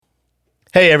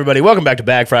Hey, everybody. Welcome back to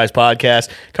Bag Fries Podcast,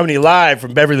 coming to you live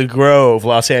from Beverly Grove,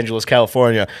 Los Angeles,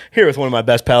 California, here with one of my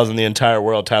best pals in the entire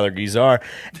world, Tyler Guizar,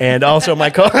 and also my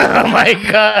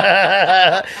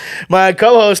my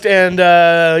co-host and,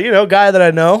 guy that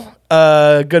I know,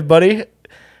 good buddy,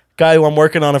 guy who I'm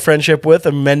working on a friendship with,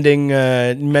 and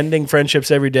mending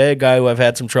friendships every day, a guy who I've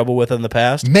had some trouble with in the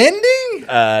past. Mending?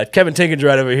 Kevin Tinkins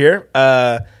right over here.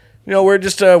 We're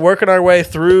just working our way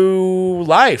through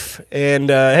life. And,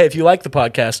 hey, if you like the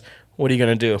podcast, what are you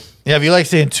going to do? Yeah, if you like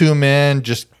seeing two men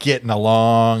just getting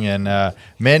along and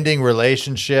mending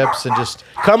relationships and just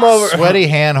come over, sweaty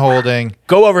hand-holding,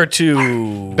 go over to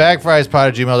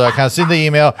bagfriespod@gmail.com, send the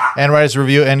email and write us a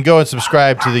review, and go and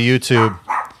subscribe to the YouTube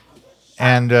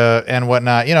and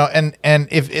whatnot. You know, and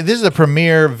if this is a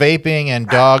premier vaping and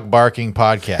dog barking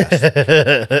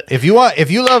podcast, if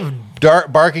you love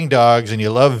barking dogs and you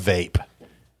love vape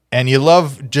and you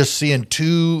love just seeing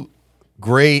two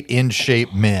great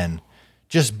in-shape men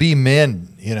just be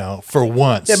men, for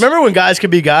once. Yeah, remember when guys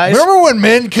could be guys? Remember when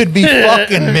men could be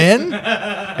fucking men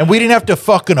and we didn't have to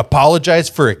fucking apologize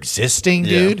for existing,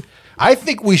 dude? I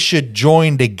think we should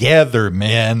join together,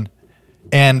 man,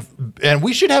 and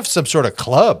we should have some sort of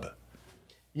club.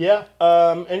 Yeah,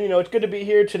 it's good to be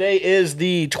here. Today is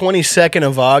the 22nd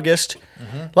of August.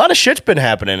 Mm-hmm. A lot of shit's been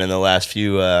happening in the last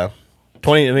few, Joe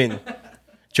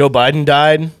Biden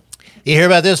died. You hear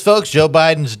about this, folks? Joe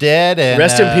Biden's dead. And,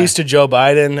 rest in peace to Joe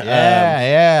Biden.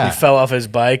 Yeah. He fell off his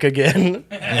bike again.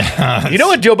 You know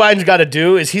what Joe Biden's got to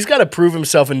do is he's got to prove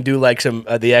himself and do like some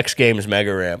the X Games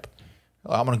mega ramp.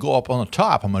 I'm going to go up on the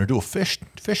top. I'm going to do a fish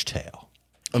tail.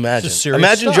 Imagine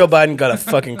stuff. Joe Biden got a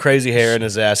fucking crazy hair in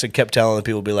his ass and kept telling the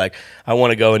people, be like, I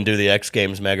want to go and do the X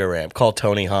Games mega ramp. Call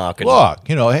Tony Hawk. And look,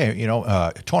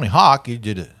 Tony Hawk, he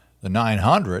did the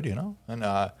 900, and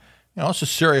it's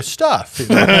just serious stuff.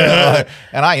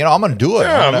 And I'm going to do it.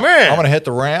 I'm going to hit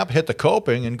the ramp, hit the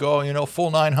coping, and go,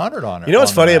 full 900 on it. You know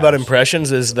what's funny about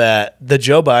impressions is that the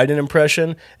Joe Biden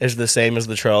impression is the same as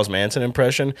the Charles Manson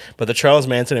impression, but the Charles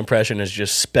Manson impression is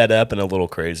just sped up and a little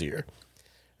crazier.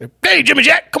 Hey, Jimmy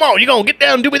Jack, come on, you gonna get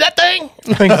down and do me that thing?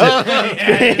 You know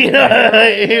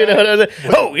what I'm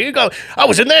saying? Oh, you go. I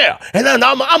was in there, and then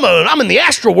I'm in the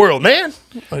astral world, man.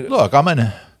 Look, I'm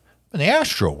in the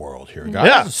astral world here, guys.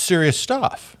 Yeah. This is serious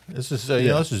stuff. This is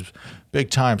this is big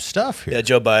time stuff here. Yeah,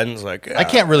 Joe Biden's like, I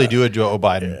can't really do a Joe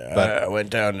Biden, but I went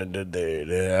down and did the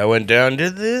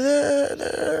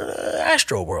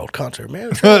Astro World concert,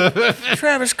 man.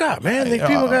 Travis Scott, man. These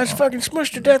people got fucking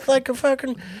smushed to death like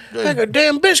a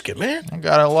damn biscuit, man. I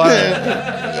got a lot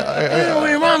of.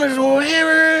 Your mama's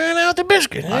hammering out the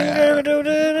biscuit. I do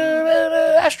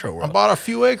the Astro World. I bought a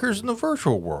few acres in the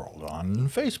virtual world on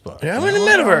Facebook. Yeah, I'm in the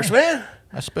metaverse, man.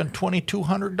 I spent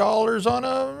 $2,200 on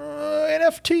a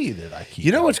NFT that I keep.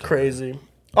 You know what's crazy?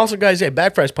 Also, guys,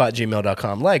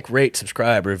 bagfriespod@gmail.com. Like, rate,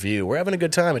 subscribe, review. We're having a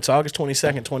good time. It's August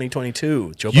 22nd,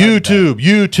 2022. Joe Biden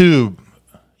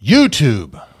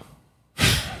YouTube.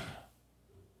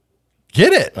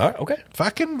 Get it. All right, okay.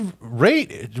 Fucking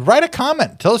write a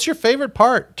comment. Tell us your favorite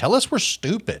part. Tell us we're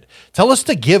stupid. Tell us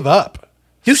to give up.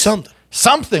 Do something.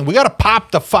 Something. We got to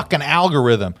pop the fucking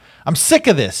algorithm. I'm sick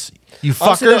of this. You fuckers.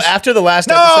 Also, after the last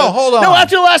episode. Hold on. No,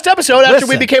 after the last episode, after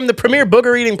we Listen. became the premier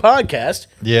booger eating podcast.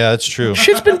 Yeah, that's true.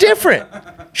 Shit's been different.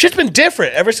 Shit's been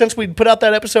different ever since we put out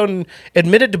that episode and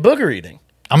admitted to booger eating.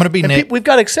 I'm going to be negative. We've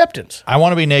got acceptance. I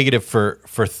want to be negative for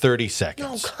 30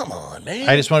 seconds. Oh, come on, man.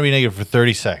 I just want to be negative for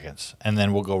 30 seconds, and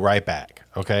then we'll go right back,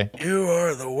 okay? You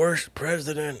are the worst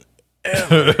president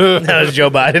ever. That was Joe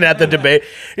Biden at the debate.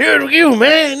 You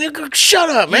man.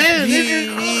 Shut up, man.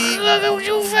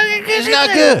 It's not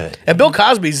good. And Bill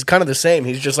Cosby's kind of the same.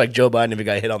 He's just like Joe Biden if he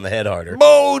got hit on the head harder.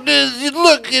 Bo,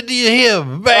 look at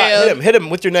him, man. Right, hit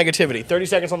him with your negativity. 30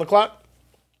 seconds on the clock.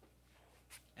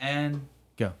 And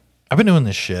go. I've been doing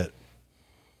this shit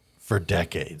for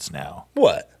decades now.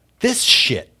 What? This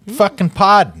shit. Fucking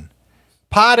podding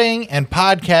and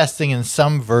podcasting in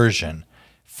some version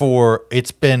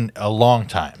it's been a long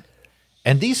time.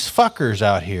 And these fuckers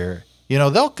out here,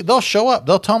 they'll show up.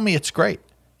 They'll tell me it's great,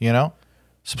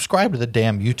 Subscribe to the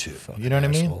damn YouTube. Fucking you know what I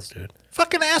mean? Dude.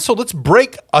 Fucking asshole. Let's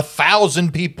break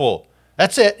 1,000 people.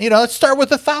 That's it. Let's start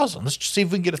with 1,000. Let's just see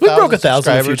if we can get 1,000 We broke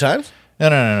 1,000 a few subscribers. times.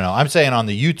 No. I'm saying on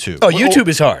the YouTube. Oh, YouTube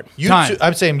is hard. YouTube,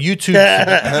 I'm saying YouTube.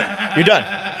 You're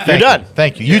done. You're done.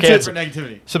 Thank you. You're YouTube. for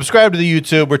negativity. Subscribe to the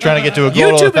YouTube. We're trying to get to a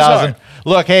goal YouTube of is hard. 1,000.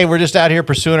 Look, hey, we're just out here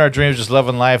pursuing our dreams, just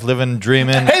loving life, living,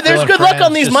 dreaming. Hey, there's killing good luck friends,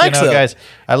 on these just, mics, though. guys.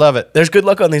 I love it. There's good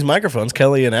luck on these microphones.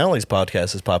 Kelly and Allie's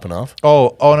podcast is popping off.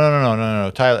 Oh, no,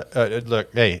 Tyler.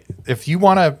 Look, hey, if you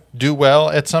want to do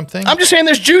well at something, I'm just saying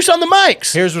there's juice on the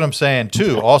mics. here's what I'm saying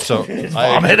too. Also,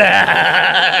 Vomit.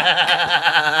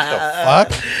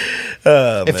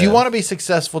 fuck? If you man. want to be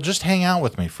successful, just hang out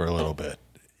with me for a little bit.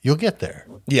 You'll get there.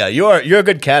 Yeah, you're a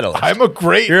good catalyst. I'm a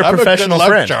great. You're a I'm professional good luck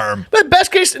friend. charm. But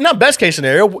best case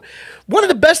scenario, one of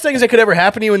the best things that could ever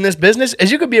happen to you in this business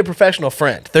is you could be a professional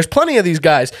friend. There's plenty of these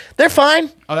guys. They're fine.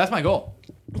 Oh, that's my goal.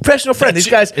 Professional friend. These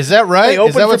guys. Is that right? They open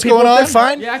Is that for what's people, going on? They're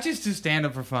fine. Yeah, I just do stand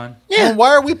up for fun Yeah. Well, why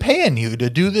are we paying you to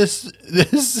do this?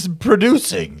 This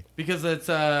producing. because it's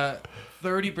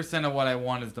 30% of what I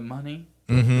want is the money.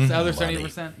 The other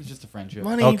 70% is just a friendship.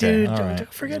 Money, Okay, dude. all Don't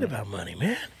right. forget about money,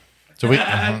 man. So we.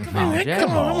 Come on, Jack.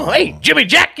 Come on. Hey, Jimmy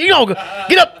Jack, you gonna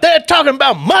get up there talking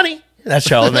about money? That's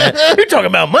Charles, man. You're talking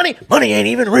about money? Money ain't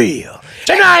even real.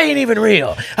 And I ain't even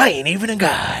real. I ain't even a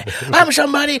guy. I'm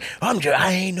somebody.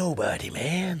 I ain't nobody,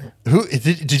 man. Who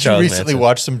did you Charles recently Manson.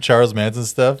 watch some Charles Manson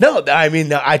stuff? No, I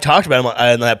mean, I talked about him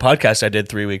on that podcast I did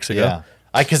 3 weeks ago. Yeah,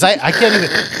 because I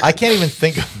can't even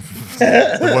think of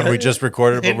the one we just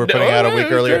recorded, but we're putting out a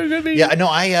week earlier. Yeah, no,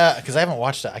 because I haven't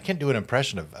watched it. I can't do an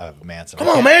impression of Manson. Come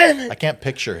on, man. I can't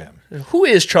picture him. Who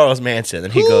is Charles Manson?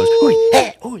 And he goes,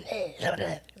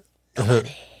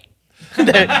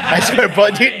 I swear,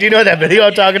 but do you know that video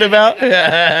I'm talking about?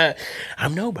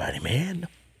 I'm nobody, man.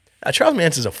 Charles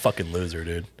Manson's a fucking loser,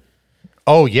 dude.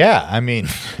 Oh yeah, I mean,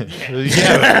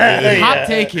 yeah. Hot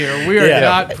take here. We are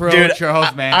not pro Dude,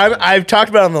 Charles Manson. I've talked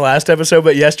about it on the last episode,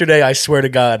 but yesterday, I swear to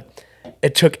God,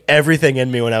 it took everything in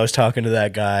me when I was talking to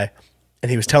that guy, and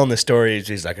he was telling the story.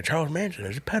 He's like, Charles Manson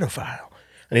is a pedophile.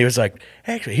 And he was like,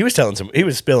 actually, he was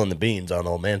spilling the beans on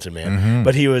old Manson, man.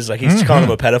 But he was like, he's calling him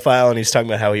a pedophile, and he's talking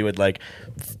about how he would like,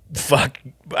 fuck.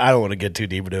 I don't want to get too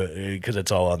deep into it because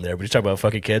it's all on there. But he's talking about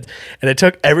fucking kids, and it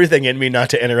took everything in me not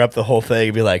to interrupt the whole thing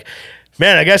and be like,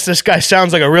 man, I guess this guy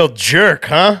sounds like a real jerk,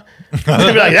 huh? And be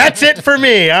like, that's it for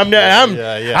me. I'm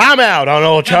out on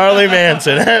old Charlie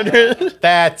Manson.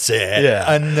 That's it.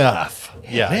 Yeah. Enough.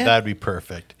 Yeah, man. that'd be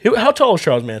perfect. How tall is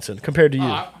Charles Manson compared to you?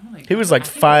 I'm like- He was like I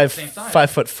think we're the same size.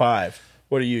 5'5".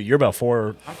 What are you? You're about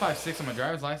 4. I'm 5'6" on my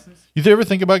driver's license. You ever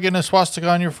think about getting a swastika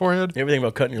on your forehead? You ever think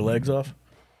about cutting your legs off?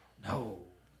 No.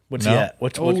 What's No. he at?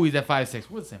 What's Oh, he's at 5'6".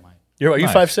 We're the same height. are you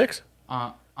Nice. 5'6"?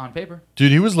 On paper,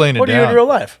 Dude, he was laying it What are down. you in real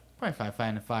life? probably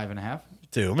 5'5",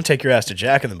 Dude, I'm gonna take your ass to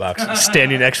Jack in the Box,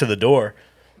 standing next to the door.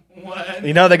 What?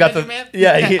 You know they got the Man?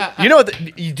 You know what?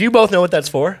 Do you both know what that's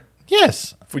for?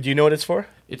 Yes. Do you know what it's for?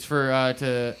 It's for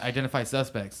to identify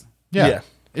suspects. Yeah.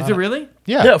 Is it really?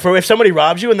 Yeah. No, for if somebody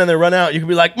robs you and then they run out, you can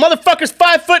be like, "Motherfucker's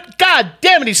 5 foot. God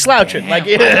damn it, he's slouching." Like,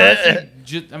 I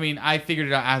mean, I figured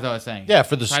it out as I was saying. Yeah,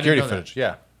 for the So I didn't security know that. footage.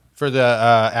 Yeah. For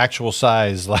the actual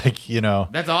size, like,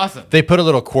 That's awesome. they put a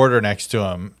little quarter next to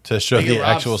him to show They get the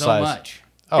robbed actual so size. much.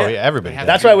 Oh, yeah, everybody. have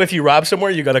does. that's why if you rob somewhere,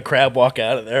 you got to crab walk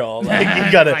out of there all like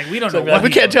you got to. Like, we don't know like, what we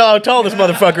he can't does. tell how tall this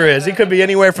motherfucker is. He could be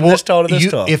anywhere from this tall to this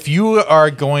tall. If you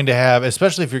are going to have,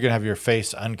 especially if you're going to have your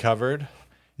face uncovered,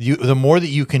 the more that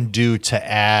you can do to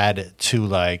add to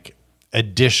like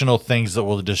additional things that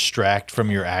will distract from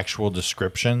your actual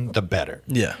description, the better.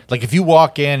 Yeah. Like if you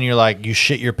walk in and you're like, you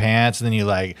shit your pants and then you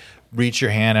like reach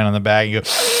your hand in on the bag and you go,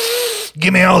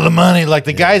 give me all the money. Like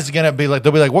the guy's going to be like,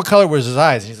 they'll be like, what color was his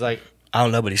eyes? And he's like, I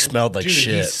don't know, but he smelled like dude, he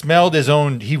shit. smelled his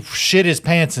own, he shit his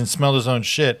pants and smelled his own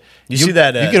shit. You see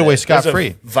that? You get away there's a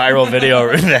scot-free. Viral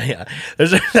video. Yeah,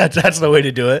 that's the way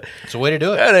to do it. It's a way to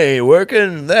do it. That ain't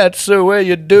working. That's the way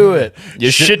you do it.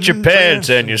 You shit your pants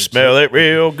and you smell it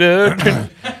real good.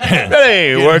 That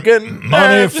ain't working.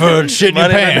 Money for shitting your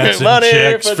Money for- pants and money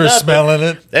checks for nothing. smelling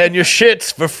it. And your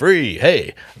shit's for free.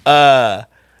 Hey,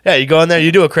 yeah, you go in there,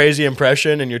 you do a crazy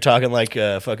impression, and you're talking like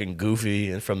fucking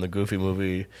Goofy from the Goofy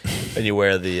movie, and you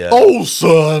wear the Oh,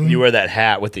 son. you wear that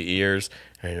hat with the ears,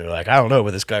 and you're like, I don't know,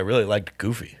 but this guy really liked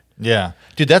Goofy. Yeah,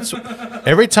 dude. That's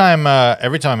every time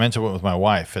I'm into it with my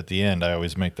wife. At the end, I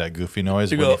always make that goofy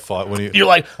noise when go- he fought. When he, You're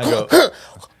like, I go,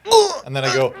 and then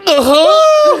I go.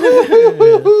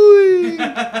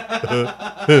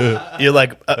 you're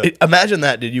like, imagine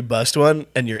that, dude. You bust one,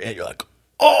 and you're like,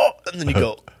 oh, and then you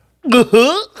go.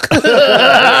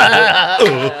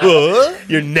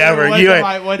 You're never, One you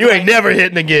time I- ain't never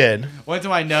hitting again. One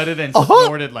time I nutted and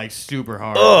snorted like super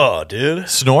hard. Oh, dude.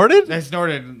 Snorted? I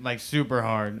snorted like super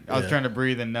hard. I was trying to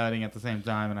breathe and nutting at the same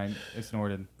time, and I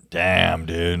snorted. Damn,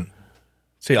 dude.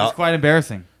 See, It's quite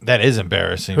embarrassing. That is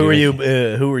embarrassing. who dude. were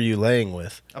you? Who were you laying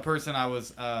with? A person I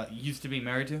was used to be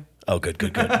married to. Oh, good.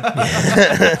 Let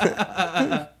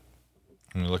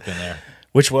me look in there.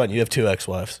 Which one? You have 2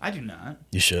 ex-wives. I do not.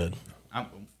 You should.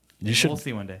 You should- We'll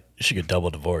see one day. You should get double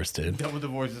divorced, dude. Double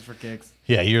divorces for kicks.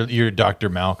 Yeah, you're Dr.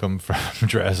 Malcolm from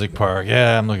Jurassic Park.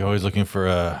 Yeah, I'm always looking for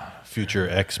a future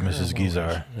ex Mrs.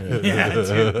 Gizar. Yeah,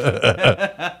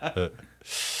 dude.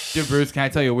 Dude, Bruce, can I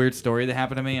tell you a weird story that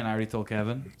happened to me? And I already told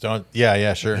Kevin. Don't.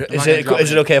 Yeah, sure. Is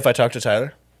it okay if I talk to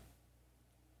Tyler?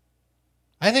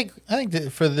 I think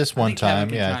that for this one time, Kevin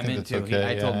can yeah, I chime think in it's too. okay.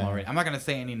 I told him yeah. already. I'm not gonna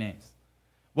say any names.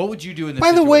 What would you do in this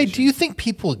By the way, situation? do you think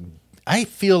people? I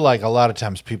feel like a lot of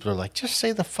times people are like, just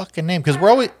say the fucking name because we're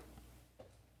always.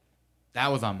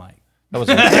 That was on Mike. That was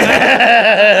Who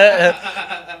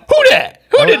that?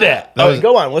 Who did that? That was-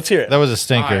 Go on. Let's hear it. that was a All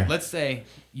stinker. right, let's say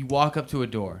you walk up to a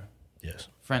door, Yes.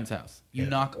 friend's house. You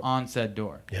knock on said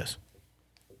door. Yes.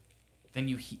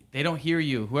 Then they don't hear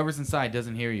you. Whoever's inside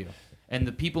doesn't hear you, and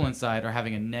the people inside are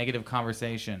having a negative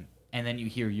conversation. And then you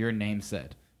hear your name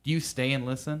said. Do you stay and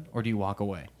listen, or do you walk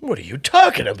away? What are you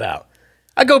talking about?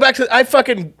 I go back to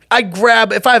I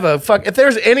grab if if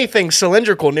there's anything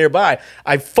cylindrical nearby,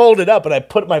 I fold it up and I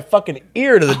put my fucking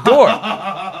ear to the door.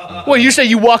 Well, you say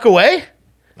you walk away?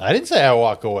 I didn't say I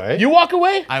walk away. You walk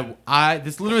away?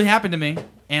 This literally happened to me,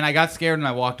 and I got scared and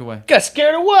I walked away. Got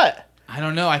scared of what? I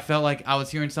don't know. I felt like I was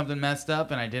hearing something messed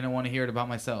up, and I didn't want to hear it about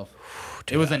myself.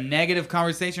 It was a negative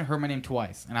conversation. Heard my name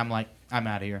twice, and I'm like, I'm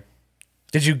out of here.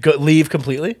 Did you leave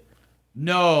completely?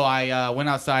 No, I went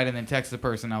outside and then texted the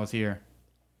person I was here,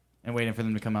 and waiting for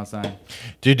them to come outside.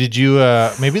 Dude, did you?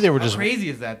 Maybe they were How just. crazy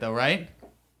is that, though, right?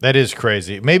 That is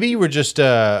crazy. Maybe you were just.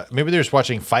 Maybe they were just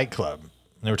watching Fight Club.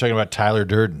 And they were talking about Tyler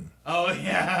Durden. Oh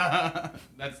yeah,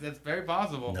 that's very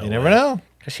possible. You never know,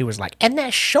 Because he was like, and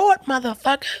that short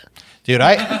motherfucker, dude.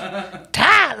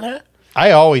 Tyler.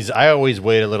 I always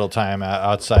wait a little time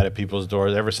outside of people's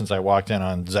doors. Ever since I walked in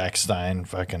on Zach Stein,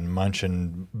 fucking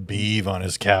munching beef on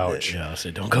his couch. Yeah, so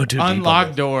don't go too deep.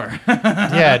 Unlocked door.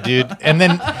 Yeah, dude. And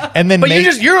then. But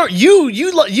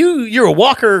you're a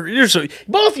walker.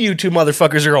 Both you two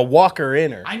motherfuckers are a walker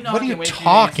inner. I know. What I are you can't wait for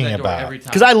talking to answer that door about? every time.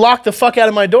 Because I lock the fuck out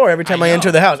of my door every time I know.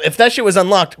 enter the house. If that shit was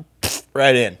unlocked,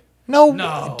 right in.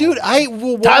 No, dude. I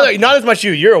will. Tyler, not as much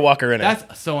you. You're a walker inner.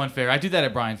 That's so unfair. I do that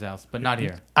at Brian's house, but not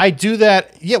here. I do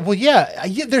that. Yeah, well, yeah.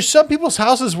 There's some people's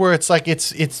houses where it's like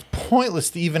it's pointless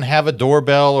to even have a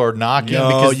doorbell or knocking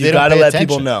because you they don't gotta pay let attention.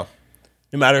 people know.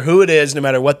 No matter who it is, no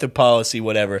matter what the policy,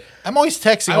 whatever. I'm always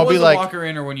texting. I I'll was be a like, walker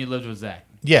inner when you lived with Zach.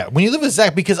 yeah, when you live with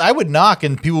Zach, because I would knock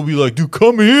and people would be like, dude,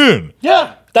 come in.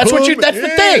 Yeah, that's Come that's the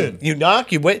thing. in. You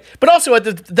knock, you wait. But also at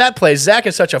that place, Zach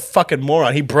is such a fucking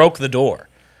moron. He broke the door,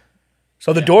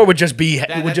 so the door would just be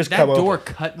That come door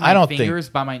open. cut I my don't think- fingers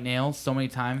by my nails so many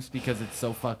times because it's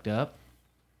so fucked up.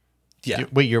 Yeah,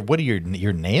 Wait, what are your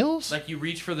nails? Like you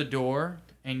reach for the door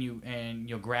and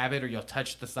you'll grab it or you'll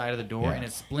touch the side of the door Yeah. and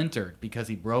it's splintered because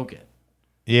he broke it.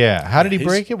 Yeah. How did he He's-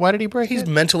 break it? Why did he break he's it?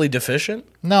 mentally deficient.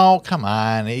 No, come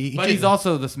on. But he's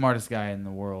also the smartest guy in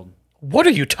the world. What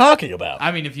are you talking about?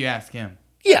 I mean, if you ask him.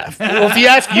 Yeah, well, if you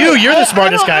ask you're the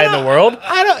smartest guy in the world.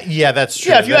 I don't. Yeah, that's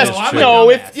true. Yeah, if you That ask is true. I'm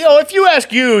a if you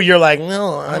ask you're like a real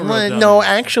no, dumbass.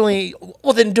 actually,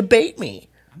 well then debate me.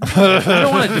 I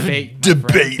don't want to debate. my friend.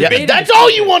 Debate. Yeah, Debating that's is all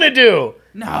you want to do.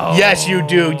 No. Yes, you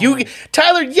do.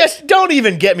 Tyler. Yes, don't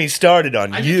even get me started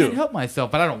on I just can't you. help myself,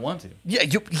 but I don't want to.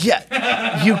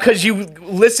 Because you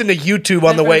listen to YouTube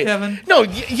on the Hey, way. Kevin. No,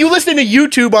 you listen to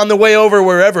YouTube on the way over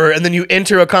wherever, and then you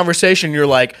enter a conversation. You're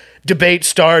like, debate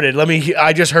started.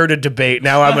 I just heard a debate.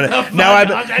 Now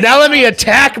let me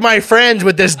attack my friends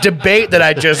with this debate that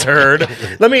I just heard.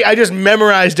 I just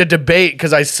memorized a debate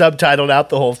because I subtitled out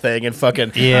the whole thing and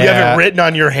fucking you have Yeah. it written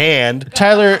on your hand.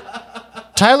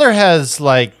 Tyler has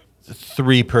like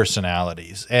 3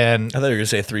 personalities, and I thought you were gonna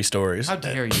say 3 stories. How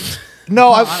dare you?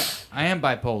 no, I am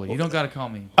bipolar. You don't got to call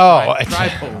me. Oh,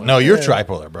 tripolar. no, you're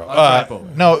tripolar, bro.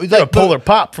 tripolar. No, You're a like polar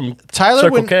pop from Tyler.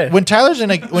 Circle K. When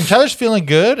Tyler's feeling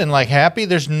good and like happy,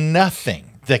 there's nothing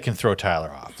that can throw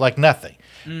Tyler off. Like nothing.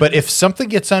 But if something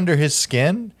gets under his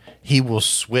skin, he will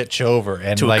switch over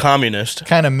and to like a communist.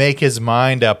 kind of make his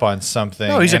mind up on something.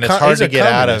 No, he's and a it's co- hard he's to a get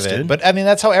out of communist, it. dude. But I mean,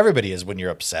 that's how everybody is when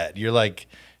you're upset. You're like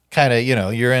kind of,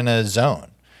 you're in a zone.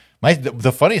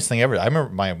 The funniest thing ever, I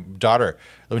remember my daughter,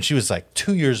 when she was like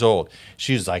 2 years old,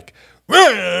 she was like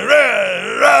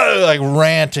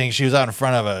ranting. She was out in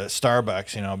front of a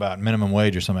Starbucks, about minimum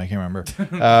wage or something. I can't remember.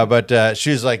 But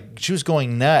she was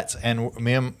going nuts. And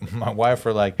me and my wife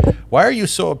were like, why are you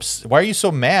so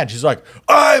mad? She's like,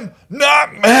 I'm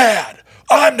not mad.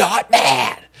 I'm not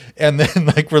mad. And then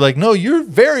we're like, no, you're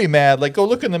very mad. Like, go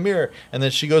look in the mirror. And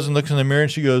then she goes and looks in the mirror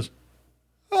and she goes,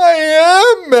 I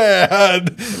am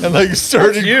mad, and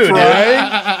started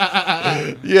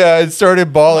crying. Yeah, it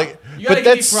started bawling. You gotta But give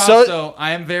me that's props, though.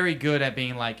 I am very good at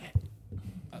being like,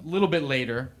 a little bit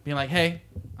later, being like, hey,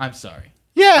 I'm sorry.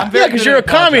 yeah. I'm very Because good you're a at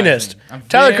apologizing. communist. I'm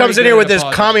Tyler very comes in good here at with his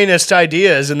apologizing. communist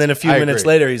ideas, and then a few I minutes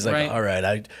agree. later, he's like, Right. all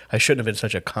right, I shouldn't have been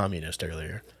such a communist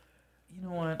earlier. You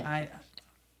know what? I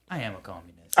am a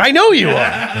communist. I know you are.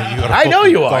 I know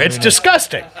you are. It's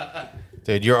disgusting.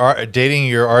 Dude, dating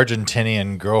your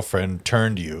Argentinian girlfriend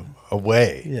turned you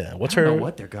away. Yeah. What's I don't her? know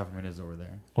what their government is over there.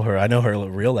 Or I know her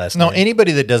real last No, name.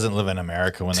 anybody that doesn't live in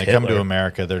America, when they come to Hitler.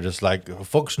 America, they're just like,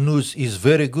 Fox News is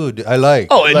very good. I like.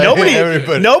 Oh, and Like,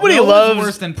 nobody No one's loves.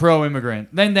 worse than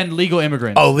pro-immigrant. Than legal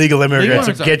immigrants. Oh, legal immigrants,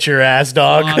 immigrants are get your ass,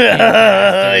 dog. fucking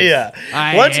bastards. Yeah.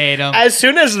 I hate 'em. As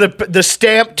soon as the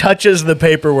stamp touches the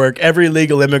paperwork, every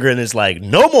legal immigrant is like,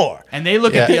 no more. And they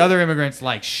look at Yeah. the other immigrants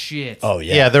like shit. Oh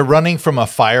yeah. Yeah, they're running from a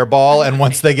fireball, and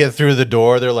once they get through the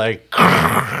door, they're like,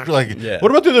 Yeah.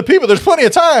 what about the other people? There's plenty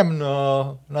of time.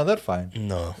 No, that's fine.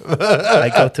 No. I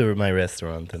go to my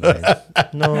restaurant tonight.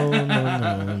 No more.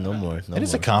 No It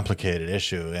is a more. complicated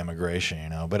issue, immigration, you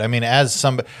know. But I mean, I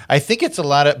think it's a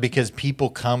lot of because people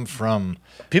come from.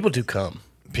 People do come.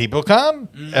 People come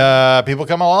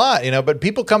a lot, you know, but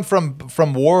people come from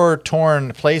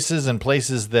war-torn places and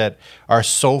places that are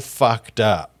so fucked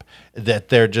up that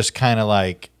they're just kind of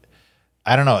like,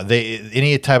 I don't know,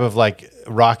 any type of like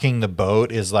rocking the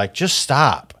boat is like, just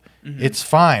stop. It's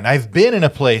fine. I've been in a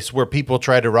place where people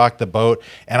tried to rock the boat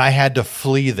and I had to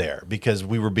flee there because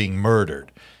we were being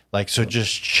murdered. Like, so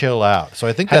just chill out. So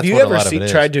I think that's what a lot of it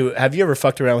is. Have you ever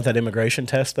fucked around with that immigration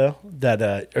test though?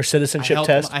 That or citizenship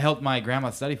test? I helped my grandma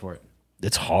study for it.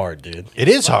 It's hard, dude. It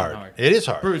is Fucking hard. It is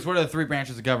hard. Bruce, what are the 3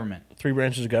 branches of government? 3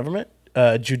 branches of government: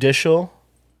 judicial,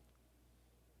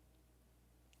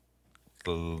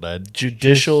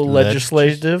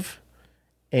 legislative,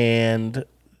 and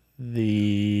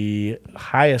the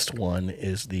highest one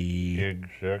is the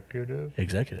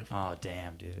executive. Oh,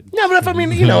 damn, dude. No, but if I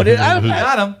mean, you know, dude,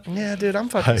 Got him. yeah, dude, I'm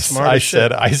fucking smart. I as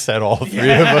shit. said all 3 of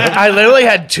them. I literally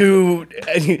had two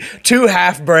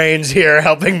half brains here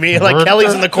helping me. Like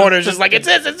Kelly's in the corner, just like it's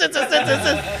this.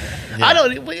 I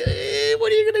don't. What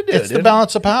are you gonna do? It's the dude?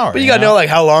 balance of power. But you gotta know like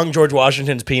how long George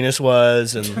Washington's penis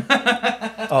was and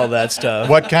all that stuff.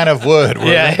 what kind of wood.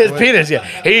 Yeah, his penis. Yeah,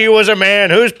 he was a man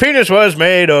whose penis was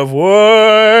made of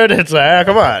wood. It's like,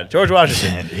 come on, George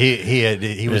Washington.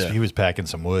 He was packing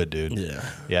some wood, dude.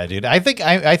 Yeah. Dude. I think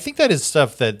that is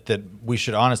stuff that we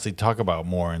should honestly talk about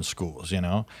more in schools. You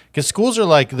know, because schools are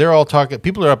like they're all talking.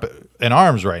 People are up in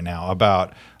arms right now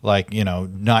about like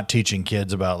not teaching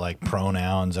kids about like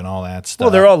pronouns and all that stuff.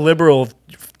 Well, they're all liberal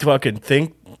fucking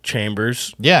think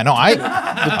chambers. Yeah, no,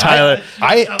 Tyler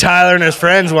and his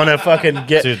friends want to fucking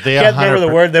get. Dude, they can't remember the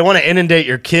 100%. word. They want to inundate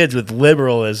your kids with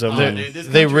liberalism. Oh, dude, this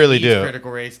They country really needs do. critical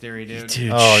race theory, dude.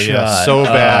 Dude, Oh, yeah, shut so up,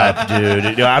 bad.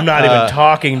 dude. I'm not even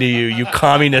talking to you, you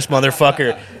communist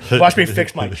motherfucker. Watch me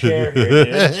fix my chair here,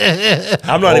 dude.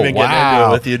 I'm not even getting into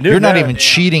it with you, dude. You're not No. even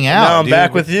cheating out. No, I'm dude.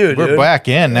 back with you, We're dude. back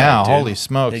in now. dude. Holy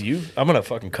smokes! Hey, I'm gonna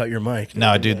fucking cut your mic.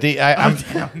 No, dude.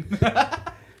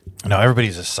 No,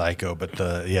 everybody's a psycho, but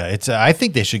it's. I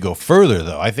think they should go further,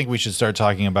 though. I think we should start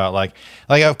talking about like,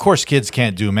 of course, kids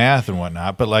can't do math and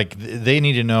whatnot, but like they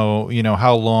need to know,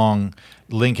 how long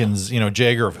Lincoln's,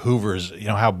 Jagger of Hoover's,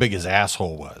 how big his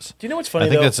asshole was. Do you know what's funny? I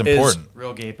think though, that's important.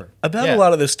 Real gaper. about Yeah. a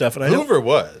lot of this stuff, and Hoover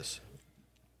was.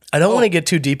 I don't want to get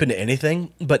too deep into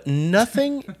anything, but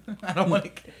nothing. I don't want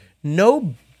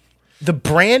to. The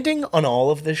branding on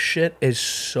all of this shit is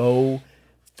so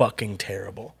fucking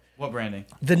terrible. What branding?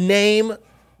 The name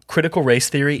critical race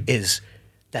theory is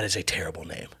a terrible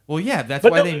name. Well, yeah, that's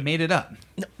But why no- they made it up.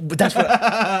 But that's what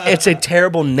it's a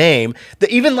terrible name.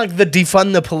 Even like the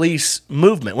defund the police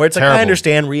movement, where it's like I Terrible.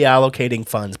 understand reallocating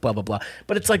funds, blah blah blah,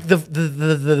 but it's like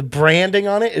the branding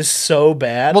on it is so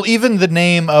bad. Well, even the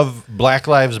name of Black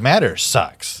Lives Matter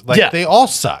sucks. Like Yeah. they all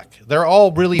suck. They're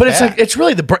all really but bad. it's like it's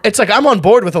really it's like I'm on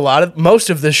board with most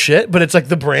of this shit, but it's like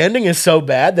the branding is so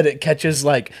bad that it catches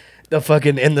like the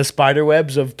fucking in the spider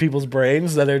webs of people's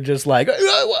brains that are just like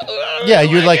yeah,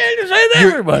 you're I like can't say that,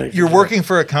 everybody. you're working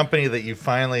for a company that you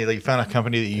found a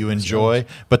company that you enjoy,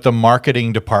 but the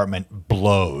marketing department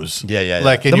blows. Like and the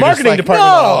you're just marketing like, department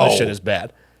on all this "No!" shit is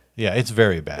bad. Yeah, it's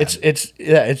very bad.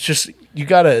 It's just you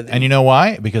gotta. and you know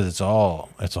why? Because it's all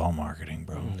marketing,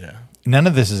 bro. Yeah. None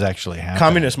of this is actually happening.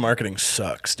 Communist marketing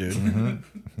sucks, dude.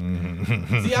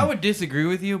 See, I would disagree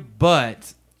with you,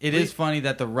 but it is funny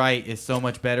that the right is so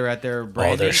much better at their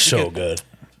branding. Oh, they're so good.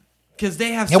 Because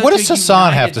they have Yeah, such what a does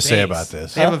Hassan have united to say base. about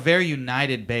this? They have a very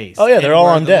united base. Oh, yeah, they're And all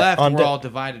where on the debt, left, on we're debt. all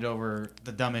divided over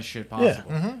the dumbest shit Yeah.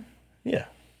 possible. Yeah.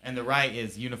 And the right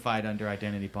is unified under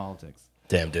identity politics.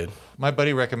 Damn, dude. My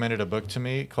buddy recommended a book to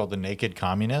me called The Naked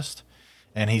Communist,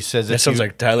 and he says That if sounds you-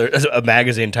 like a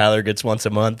magazine Tyler gets once a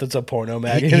month. It's a porno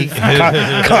magazine.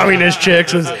 Communist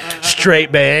chicks with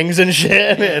straight bangs and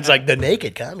shit. It's like the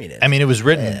naked communist. I mean, it was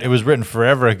written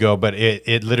forever ago, but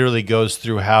it literally goes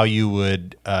through how you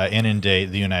would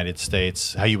inundate the United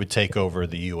States, how you would take over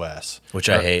the U.S., which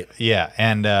I hate. Yeah,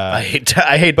 and I hate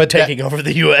taking over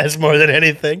the U.S. more than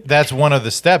anything. That's one of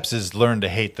the steps: is learn to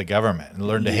hate the government and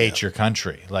learn to hate your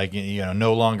country. Like,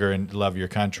 no longer love your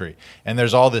country. And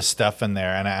there's all this stuff in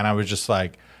there, and I was just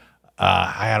like,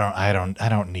 I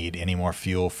don't need any more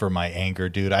fuel for my anger,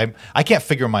 dude. I can't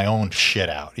figure my own shit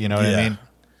out. You know what I mean?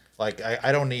 Like,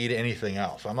 I don't need anything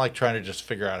else. I'm like trying to just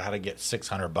figure out how to get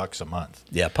 $600 a month.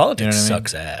 Yeah, politics You know what I mean?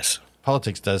 sucks ass.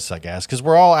 Politics does suck ass because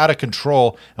we're all out of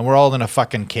control and we're all in a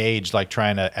fucking cage, like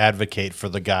trying to advocate for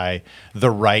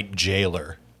the right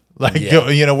jailer. Like,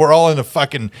 we're all in a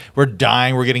fucking, we're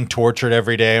dying, we're getting tortured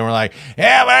every day, and we're like,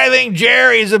 yeah, but I think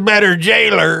Jerry's a better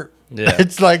jailer. Yeah.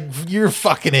 It's like, you're a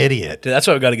fucking idiot. Dude, that's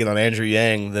why we got to get on Andrew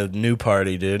Yang, the new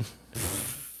party, dude.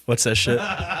 What's that shit?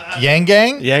 Yang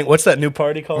Gang? Yang, what's that new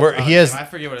party called? Where he has I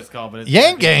forget what it's called, but it's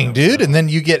Yang Gang, dude, and then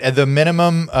you get at the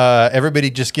minimum. Everybody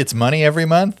just gets money every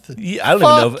month. Yeah, I don't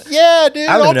even know. Yeah, dude,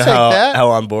 I don't I'll even know take that. how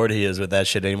on board he is with that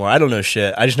shit anymore. I don't know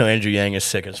shit. I just know Andrew Yang is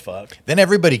sick as fuck. Then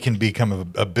everybody can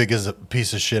become a big as a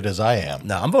piece of shit as I am.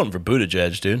 No, I'm voting for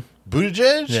Buttigieg, dude.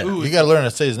 Buttigieg? Yeah. You got to learn how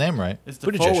to say his name right. It's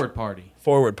the Buttigieg. Forward Party.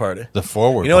 Forward party. The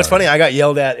forward. You know what's party. funny? I got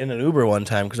yelled at in an Uber one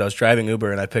time because I was driving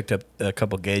Uber and I picked up a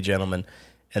couple gay gentlemen,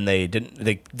 and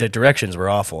the directions were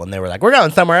awful, and they were like, "We're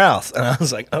going somewhere else," and I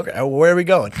was like, "Okay, well, where are we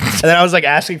going?" And then I was like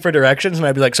asking for directions, and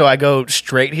I'd be like, "So I go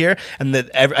straight here?" And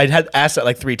I'd had asked that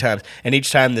like 3 times, and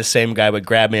each time the same guy would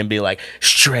grab me and be like,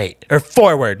 "Straight or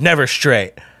forward, never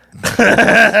straight."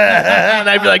 And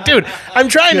I'd be like, "Dude, I'm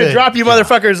trying to Good drop you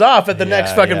motherfuckers off at the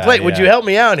next fucking yeah, plate. Would yeah. you help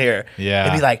me out here?" Yeah.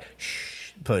 He'd be like, "Shh,"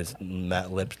 put his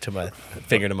lip to my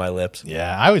finger to my lips.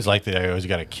 Yeah, I always liked that. I always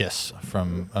got a kiss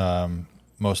from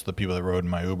most of the people that rode in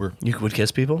my Uber. You would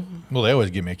kiss people? Well, they always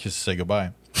give me a kiss to say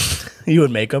goodbye. You would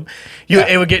make them.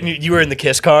 It would get you were in the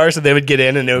kiss car, so they would get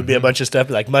in, and there would be a bunch of stuff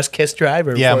like must kiss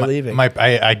driver Yeah, before leaving.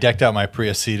 I decked out my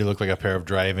Prius C to look like a pair of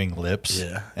driving lips.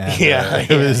 Yeah. And, Yeah,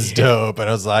 it was dope. And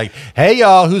I was like, "Hey,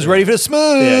 y'all, who's ready for the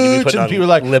smooch?" Yeah, you'd be putting and on people were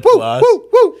like, lip "Woo, gloss. woo,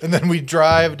 woo!" And then we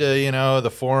drive to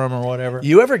the Forum or whatever.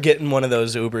 You ever get in one of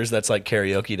those Ubers that's like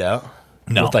karaoke'd out?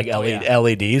 No. With like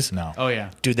LEDs? No. Oh, yeah.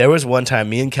 Dude, there was one time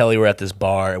me and Kelly were at this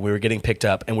bar and we were getting picked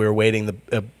up and we were waiting.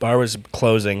 The bar was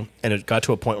closing and it got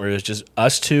to a point where it was just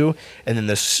us two and then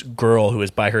this girl who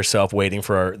was by herself waiting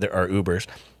for our Ubers.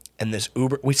 And this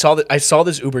Uber, I saw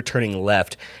this Uber turning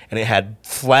left and it had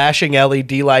flashing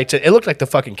LED lights. It looked like the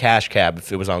fucking cash cab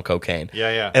if it was on cocaine.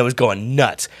 Yeah. And it was going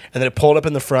nuts. And then it pulled up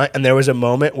in the front and there was a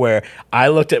moment where I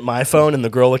looked at my phone and the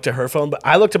girl looked at her phone, but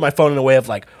I looked at my phone in a way of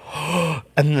like,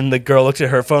 and then the girl looked at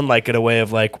her phone like in a way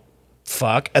of like,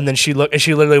 fuck. And then she looked and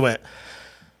she literally went,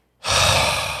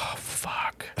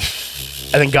 fuck.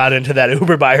 And then got into that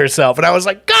Uber by herself. And I was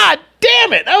like, God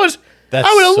damn it. I would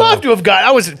have loved to have got.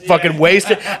 I was fucking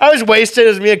wasted. I was wasted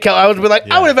as me and Kelly. I would have been like,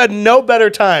 I would have had no better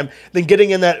time than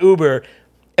getting in that Uber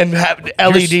and have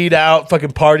LED'd out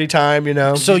fucking party time,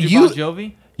 So Did you Bon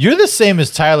Jovi? You're the same as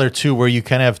Tyler too, where you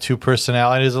kind of have 2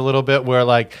 personalities a little bit. Where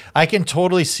like I can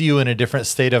totally see you in a different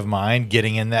state of mind,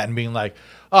 getting in that and being like,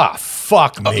 "Ah,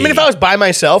 fuck me." I mean, if I was by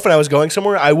myself and I was going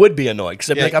somewhere, I would be annoyed because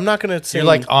I'd be like, I'm not going to sing. You're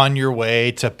like on your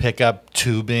way to pick up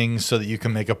tubing so that you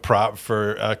can make a prop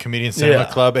for Comedian Cinema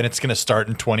Yeah. Club, and it's going to start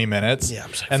in 20 minutes. Yeah, I'm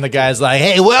just like, and the guy's like,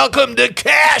 "Hey, welcome to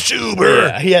Cash Uber."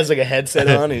 Yeah, he has like a headset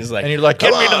on. He's like, And you're like,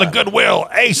 "Get "Come me to the on." Goodwill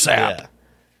ASAP." Yeah.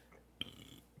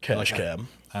 Cash cab.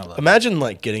 I love Imagine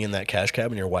like getting in that cash cab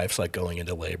and your wife's like going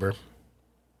into labor,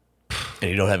 and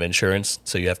you don't have insurance,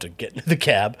 so you have to get into the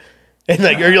cab. And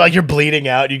like you're bleeding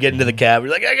out, you get into the cab.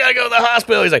 You're like, I gotta go to the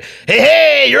hospital. He's like,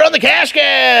 hey, you're on the cash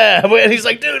cab. And he's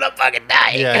like, dude, I'm fucking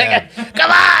dying. Yeah.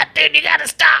 Come on, dude, you gotta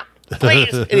stop,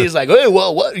 please. And he's like, hey,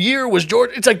 well, what year was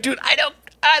George? It's like, dude, I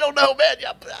don't know, man.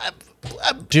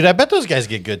 Dude, I bet those guys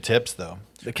get good tips though.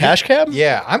 The cash cab?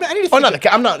 Yeah, I need to. Oh, think not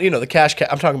the. I'm not. The cash cab.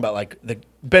 I'm talking about like the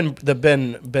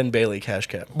Ben Bailey cash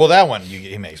cab. Well, that one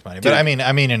he makes money, Dude. but I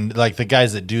mean, in like the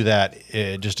guys that do that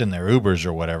just in their Ubers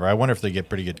or whatever. I wonder if they get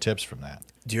pretty good tips from that.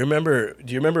 Do you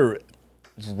remember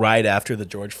right after the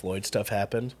George Floyd stuff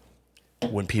happened,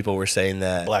 when people were saying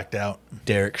that Blacked out.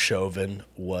 Derek Chauvin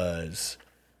was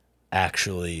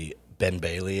actually Ben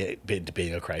Bailey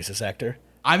being a crisis actor?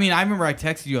 I mean, I remember I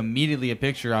texted you immediately a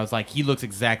picture. I was like, he looks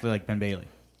exactly like Ben Bailey.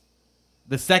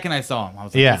 The second I saw him, I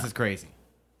was like, Yeah. this is crazy.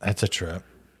 That's a trip.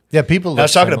 Yeah, people. I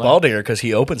was talking to similar. Baldinger because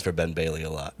he opens for Ben Bailey a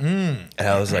lot, and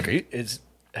I was like,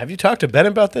 have you talked to Ben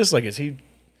about this? Like, is he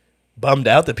bummed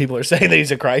out that people are saying that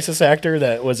he's a crisis actor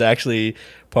that was actually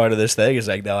part of this thing? He's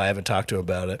like, no, I haven't talked to him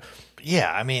about it.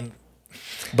 Yeah, I mean,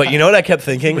 But you know what I kept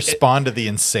thinking? Respond to the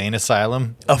insane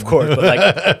asylum. Of course, but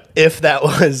like if that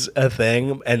was a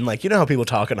thing, and like you know how people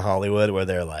talk in Hollywood where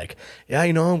they're like, yeah,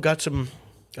 you know, got some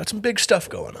big stuff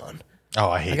going on. Oh,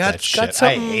 I hate Got that shit. I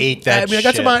something- hate that I mean, I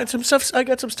got shit. some stuff. I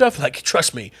got some stuff. Like,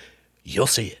 trust me, you'll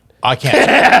see it. I can't.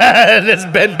 That's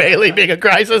Ben Bailey being a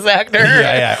crisis actor.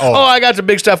 Yeah. Oh, Oh. I got some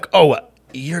big stuff. Oh,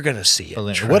 you're gonna see it.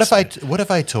 What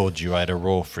if I told you I had a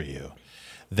role for you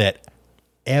that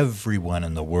everyone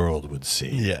in the world would see?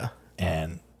 Yeah.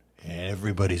 And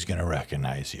everybody's gonna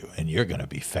recognize you, and you're gonna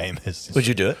be famous. Would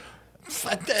you do it?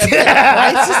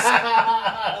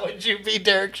 Crisis? Would you be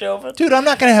Derek Chauvin? Dude, I'm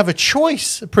not gonna have a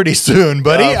choice pretty soon,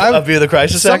 buddy. Of you the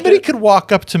crisis Somebody actor? could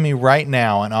walk up to me right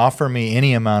now and offer me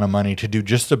any amount of money to do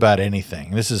just about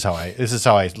anything. This is how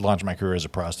I launched my career as a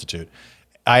prostitute.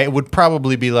 I would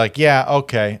probably be like, yeah,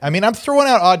 okay. I mean, I'm throwing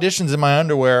out auditions in my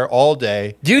underwear all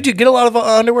day. Do you get a lot of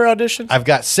underwear auditions? I've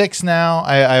got 6 now.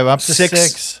 I'm up to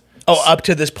 6. Oh, up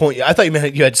to this point. I thought you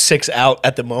meant you had 6 out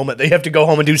at the moment. That you have to go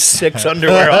home and do 6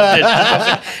 underwear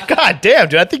auditions. God damn,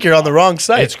 dude! I think you're on the wrong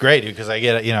site. It's great, dude, because I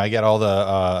get all the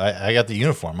I got the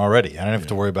uniform already. I don't have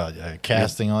to worry about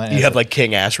casting on it. You have like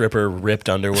King Ass Ripper ripped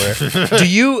underwear. do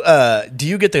you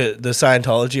get the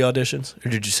Scientology auditions, or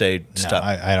did you say no, stop?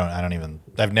 I don't even.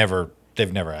 They've never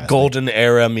asked me. Golden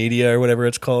Era Media or whatever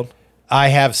it's called. I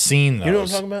have seen those. You know what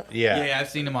I'm talking about? Yeah. Yeah, I've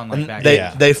seen them on like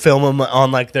back. They film them on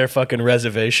like their fucking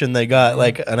reservation. They got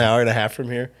like an hour and a half from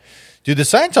here. Dude, the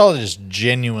Scientologists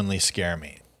genuinely scare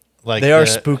me. Like They are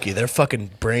spooky. They're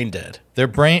fucking brain dead. Their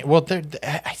brain. Well,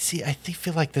 I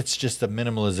feel like that's just a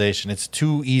minimalization. It's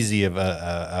too easy of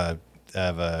a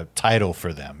title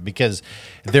for them because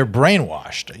they're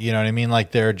brainwashed. You know what I mean?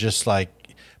 Like they're just like,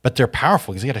 but they're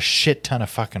powerful because they got a shit ton of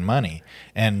fucking money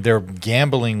and they're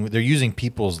gambling. They're using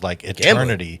people's like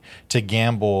eternity to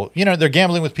gamble. You know, they're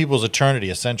gambling with people's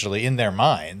eternity essentially in their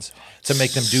minds to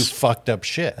make them do fucked up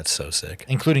shit. That's so sick.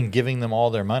 Including giving them all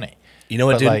their money. You know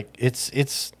what, But dude? like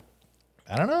it's.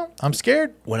 I don't know. I'm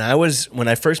scared. When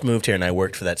I first moved here and I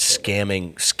worked for that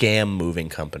scam moving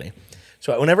company.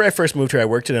 So whenever I first moved here, I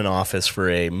worked in an office for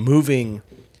a moving.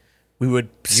 We would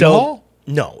sell. U-Haul?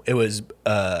 No, it was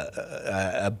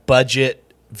a budget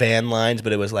van lines,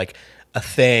 but it was like a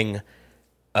thing,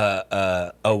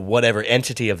 a whatever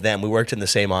entity of them. We worked in the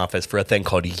same office for a thing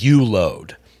called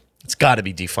U-Load. It's got to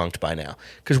be defunct by now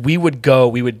because we would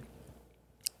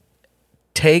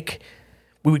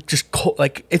just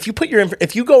like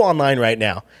if you go online right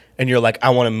now and you're like I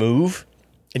want to move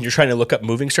and you're trying to look up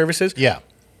moving services. Yeah.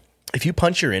 If you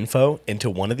punch your info into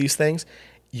one of these things,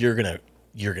 you're gonna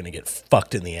get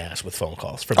fucked in the ass with phone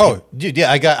calls from people. Oh, dude,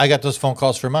 yeah, I got those phone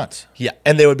calls for months. Yeah,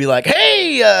 and they would be like,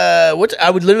 "Hey, I would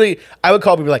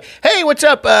call people like, "Hey, what's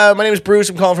up? My name is Bruce.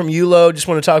 I'm calling from ULO. Just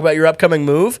want to talk about your upcoming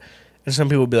move." And some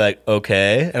people would be like,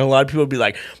 "Okay," and a lot of people would be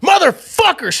like,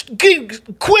 "Motherfuckers,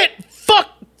 quit! Fuck!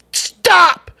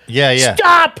 Stop! Yeah.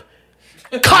 Stop!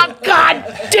 God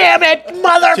damn it,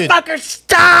 motherfucker!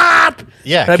 Stop!"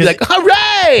 Yeah, and I'd be 'cause- like,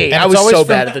 "Hooray!" And I it's was always so from-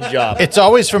 bad at the job. It's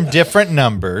always from different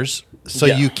numbers, so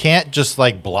Yeah. you can't just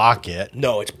like block it.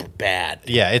 No, it's bad.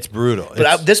 Yeah, it's brutal. But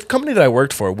It's- this company that I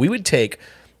worked for, we would take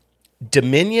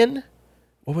Dominion.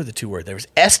 What were the two words? There was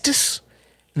Estes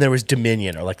and there was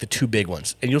Dominion, or like the two big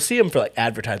ones. And you'll see them for like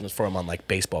advertisements for them on like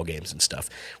baseball games and stuff.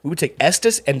 We would take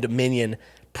Estes and Dominion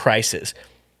prices.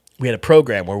 We had a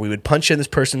program where we would punch in this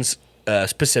person's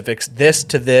specifics, this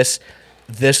to this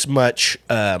much.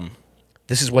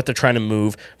 This is what they're trying to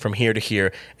move from here to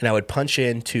here, and I would punch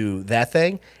into that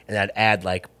thing, and I'd add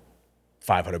like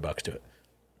 $500 to it.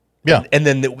 yeah. And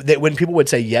then when people would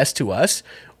say yes to us,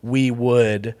 we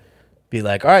would be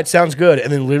like, "All right, sounds good,"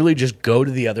 and then literally just go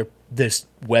to this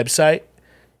website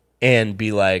and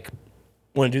be like,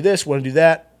 "Want to do this? Want to do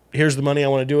that? Here's the money I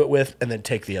want to do it with," and then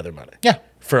take the other money. Yeah.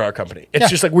 For our company, it's Yeah.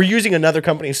 just like we're using another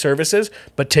company's services,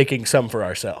 but taking some for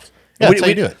ourselves. Yeah, we, that's how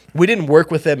you do it. We didn't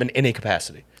work with them in any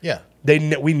capacity. Yeah.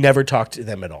 We never talked to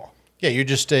them at all. Yeah, you're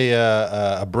just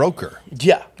a broker,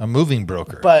 Yeah. a moving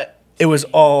broker. But it was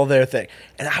all their thing.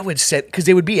 And I would send, because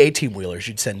they would be 18-wheelers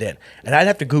you'd send in. And I'd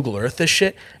have to Google Earth this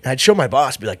shit. And I'd show my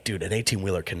boss, be like, "Dude, an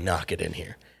 18-wheeler cannot get in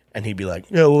here." And he'd be like,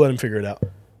 "Yeah, we'll let him figure it out."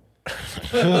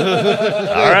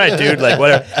 All right, dude. Like,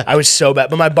 whatever. I was so bad.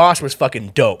 But my boss was fucking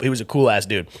dope. He was a cool ass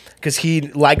dude. Because he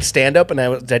liked stand-up. And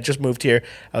I just moved here.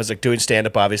 I was like doing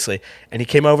stand-up, obviously. And he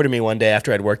came over to me one day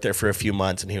after I'd worked there for a few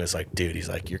months. And he was like, "Dude," he's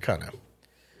like, "you're kind of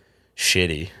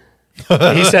shitty."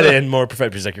 He said it in more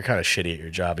professional. He's like, "You're kind of shitty at your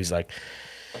job." He's like,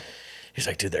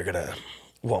 "Dude, they're gonna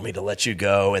want me to let you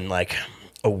go in like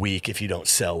a week if you don't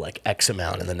sell like X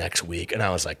amount in the next week." And I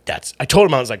was like, I told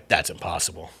him, I was like, "That's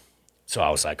impossible." So I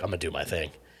was like, "I'm gonna do my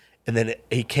thing." And then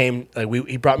he came, like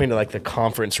he brought me into like the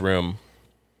conference room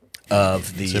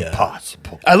of the. It's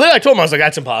impossible. I told him, I was like,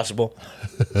 that's impossible.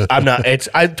 I'm not.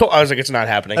 I was like, it's not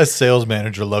happening. A sales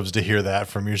manager loves to hear that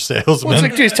from your salesman. Well, it's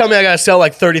like, dude, tell me I gotta sell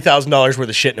like $30,000 worth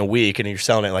of shit in a week, and you're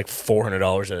selling it like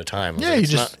 $400 at a time. I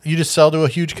was yeah, like, you just sell to a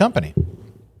huge company.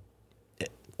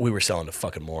 we were selling to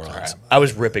fucking morons. Right. I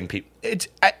was ripping people. And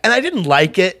I didn't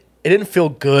like it. It didn't feel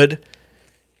good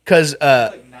because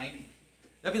That'd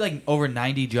be like over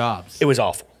 90 jobs. it was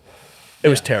awful. It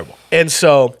was terrible. And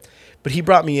so, but he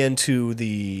brought me into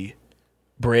the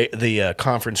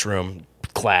conference room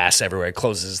class everywhere. He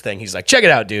closes his thing. He's like, check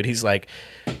it out, dude. He's like,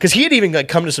 because he had even like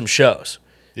come to some shows.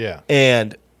 Yeah.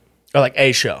 Or like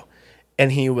a show.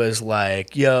 And he was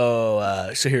like,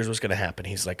 yo, so here's what's going to happen.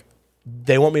 He's like,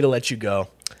 they want me to let you go.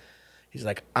 He's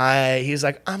like, I'm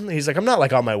not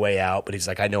like on my way out, but he's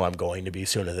like, I know I'm going to be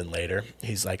sooner than later.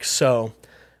 He's like, so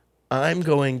I'm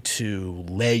going to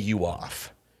lay you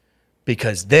off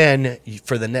because then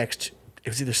for the next, it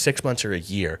was either 6 months or a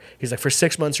year. He's like, for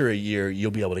 6 months or a year,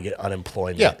 you'll be able to get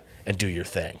unemployment and do your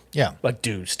thing. Yeah. Like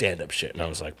do stand-up shit. And I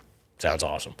was like, sounds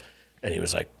awesome. And he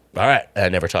was like, all right. And I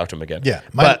never talked to him again. Yeah.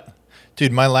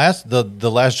 Dude,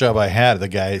 the last job I had, the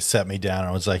guy sat me down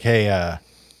and was like, hey,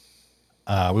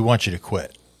 we want you to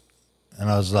quit. And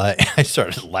I was like, I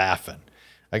started laughing.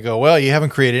 I go, well, you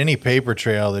haven't created any paper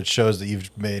trail that shows that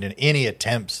you've made any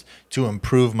attempts to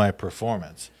improve my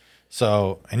performance.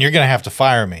 So, and you're going to have to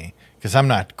fire me because I'm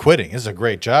not quitting. This is a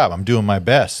great job. I'm doing my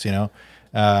best, you know.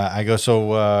 I go,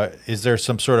 so is there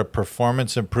some sort of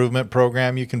performance improvement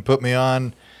program you can put me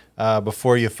on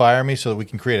before you fire me so that we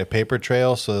can create a paper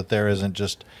trail so that there isn't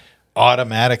just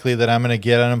automatically that I'm going to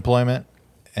get unemployment?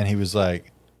 And he was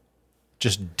like,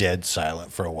 just dead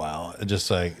silent for a while. Just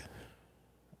like,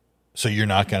 so you're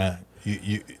not going to,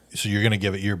 so you're going to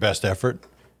give it your best effort?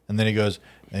 And then he goes,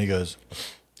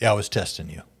 yeah, I was testing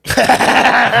you.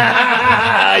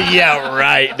 Yeah,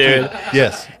 right, dude.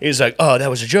 Yes. He's like, oh, that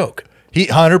was a joke. He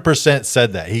 100%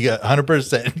 said that. He got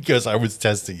 100%. He goes, I was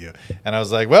testing you. And I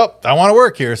was like, well, I want to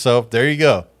work here. So there you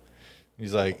go.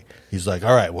 He's like,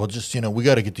 all right, well, just, we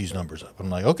got to get these numbers up. I'm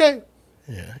like, okay.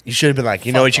 Yeah. You should have been like,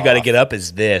 know what you got to get up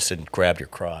is this and grab your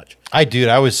crotch. I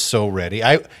was so ready.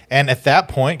 And at that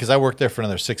point, because I worked there for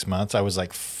another 6 months, I was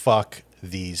like, fuck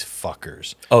these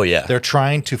fuckers. Oh, yeah. They're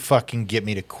trying to fucking get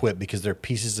me to quit because they're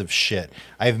pieces of shit.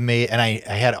 I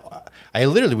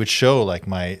literally would show like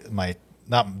my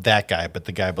not that guy, but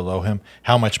the guy below him,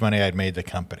 how much money I'd made the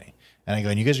company. And I go,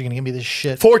 and you guys are going to give me this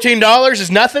shit? $14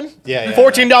 is nothing? Yeah.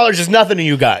 $14 is nothing to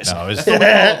you guys. No, That's what we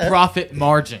call profit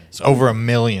margin. it's over $1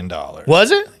 million.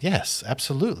 Was it? Yes,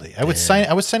 absolutely. I was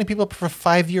signing people up for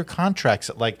 5-year contracts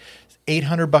at like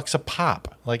 $800 a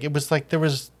pop. Like it was like I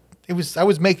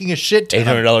was making a shit ton.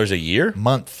 $800 a year?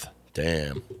 Month.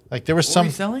 Damn. Like there was What some are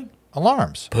you selling?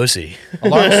 alarms. Pussy.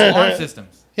 Alarm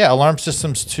systems. Yeah, alarm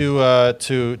systems to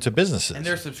businesses. And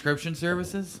their subscription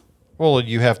services? Well,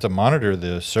 you have to monitor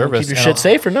the service. Keep your shit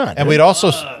safe or not? And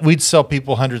we'd sell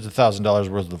people hundreds of thousands of dollars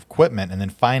worth of equipment and then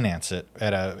finance it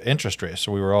at an interest rate.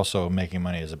 So we were also making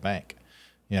money as a bank.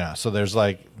 So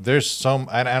there's some,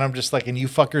 and I'm just like, and you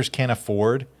fuckers can't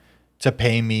afford to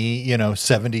pay me,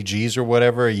 70 G's or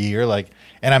whatever a year. Like,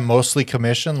 and I'm mostly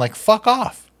commissioned, like, fuck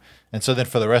off. And so then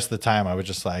for the rest of the time, I was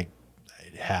just like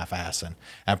half-assing.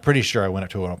 I'm pretty sure I went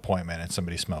up to an appointment and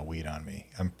somebody smelled weed on me.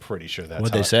 I'm pretty sure that's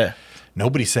What'd they say?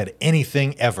 Nobody said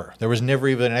anything ever. There was never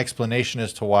even an explanation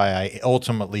as to why I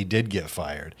ultimately did get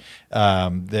fired.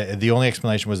 The only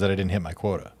explanation was that I didn't hit my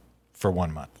quota for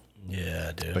 1 month.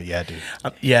 Yeah, dude. But yeah, dude.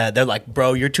 Yeah, they're like,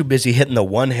 bro, you're too busy hitting the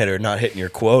one-hitter, not hitting your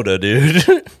quota,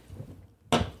 dude.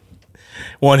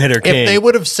 One-hitter king. If they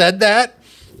would have said that,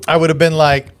 I would have been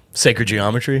like, Sacred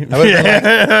geometry. I would have been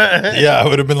like, yeah, I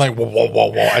would have been like, whoa, whoa,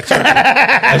 whoa, whoa.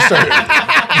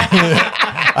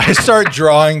 I start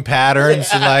drawing patterns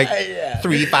and like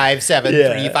 3, 5, 7,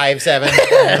 3, 5, 7.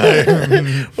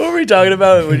 What were we talking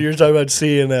about when you were talking about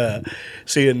seeing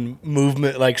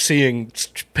movement, like seeing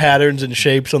patterns and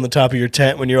shapes on the top of your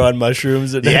tent when you're on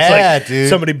mushrooms? And Yeah, it's like dude.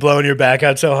 Somebody blowing your back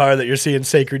out so hard that you're seeing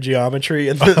sacred geometry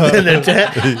in the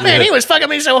tent. Man, he was fucking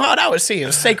me so hard I was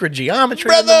seeing sacred geometry.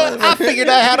 Brother, I figured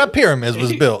out how the pyramids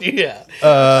was built. Yeah.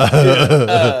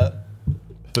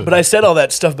 But I said all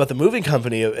that stuff about the moving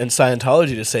company and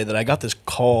Scientology to say that I got this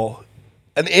call,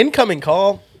 an incoming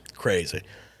call, crazy.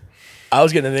 I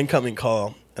was getting an incoming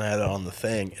call, and I had it on the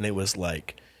thing, and it was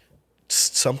like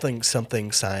something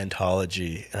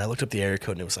Scientology, and I looked up the area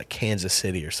code, and it was like Kansas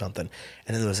City or something,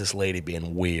 and then there was this lady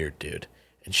being weird, dude,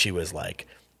 and she was like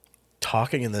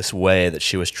talking in this way that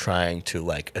she was trying to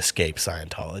like escape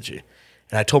Scientology,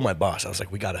 and I told my boss, I was like,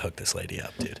 we got to hook this lady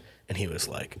up, dude, and he was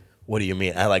like, what do you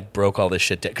mean? I like broke all this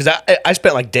shit down because I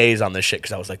spent like days on this shit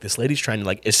because I was like, this lady's trying to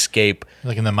like escape.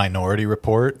 Like in the Minority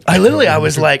Report. I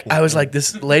was like,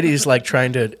 this lady's like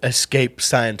trying to escape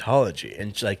Scientology,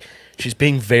 and she's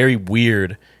being very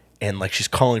weird, and like she's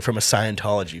calling from a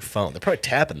Scientology phone. They're probably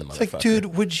tapping the motherfucker. It's like, dude,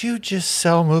 would you just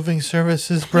sell moving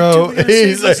services, bro? Dude, we gotta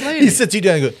save this lady. He sits you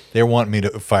down and goes, they want me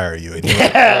to fire you. And you're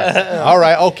like, all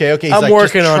right, okay. He's I'm like,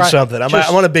 working just on try- something. I'm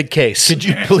on a big case. Could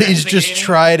you please just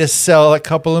try to sell a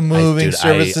couple of moving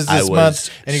services I this was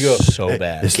month? And you go, so "Hey,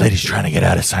 bad. This lady's trying to get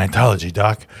out of Scientology,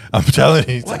 doc. I'm telling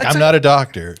you. He's like, it's I'm like- not a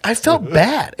doctor. I felt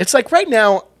bad. It's like right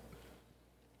now,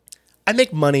 I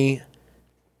make money,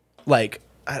 like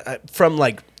from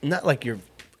like not like you're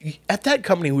at that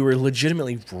company. We were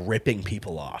legitimately ripping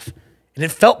people off, and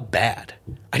it felt bad.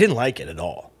 I didn't like it at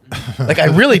all. Like I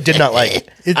really did not like it.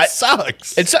 It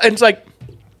sucks. It's like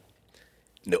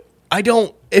no, I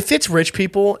don't. If it's rich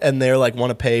people and they're like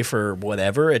want to pay for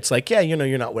whatever, it's like, yeah, you know,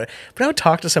 you're not. But I would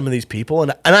talk to some of these people,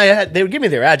 and they would give me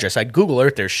their address. I'd Google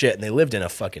Earth their shit, and they lived in a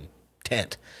fucking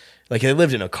tent. Like they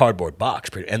lived in a cardboard box,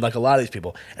 and like a lot of these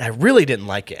people, and I really didn't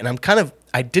like it. And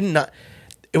I did not.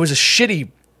 It was a shitty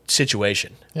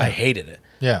situation. Yeah. I hated it.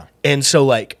 Yeah. And so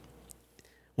like,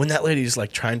 when that lady's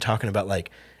like talking about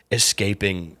like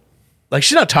escaping, like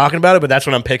she's not talking about it, but that's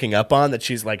what I'm picking up on. That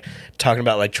she's like talking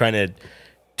about like trying to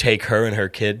take her and her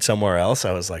kid somewhere else.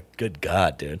 I was like, good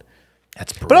God, dude.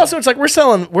 That's But also, it's like we're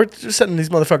just setting these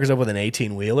motherfuckers up with an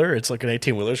 18-wheeler. It's like an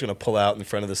 18-wheeler is going to pull out in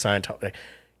front of the Scientology. Like,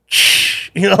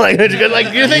 you know, like, it's good,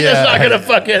 like you think Yeah. that's not going to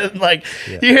fucking, like,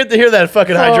 you hear that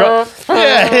fucking hydraulic.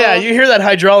 Yeah, you hear that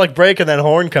hydraulic brake and that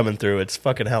horn coming through. It's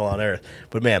fucking hell on earth.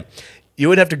 But man, you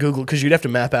would have to Google, because you'd have to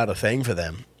map out a thing for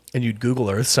them. And you'd Google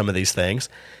Earth some of these things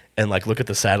and like look at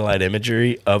the satellite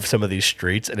imagery of some of these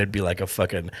streets, and it'd be like a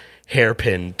fucking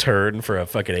hairpin turn for a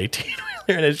fucking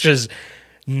 18-wheeler. And it's just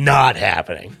not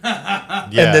happening. Yeah.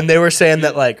 And then they were saying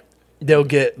that like they'll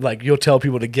get like you'll tell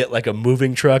people to get like a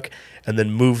moving truck and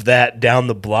then move that down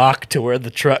the block to where the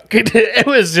truck it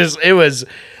was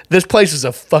this place is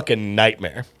a fucking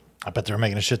nightmare. I bet they're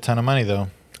making a shit ton of money, though.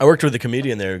 I worked with a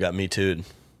comedian there who got me too'd.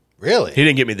 Really? He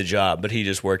didn't get me the job, but he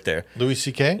just worked there. Louis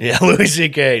C.K.? Yeah, Louis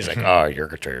C.K. He's like, oh, you're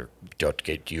going to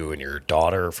get you and your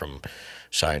daughter from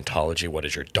Scientology. What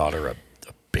is your daughter, a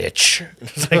bitch?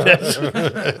 It's like, that's,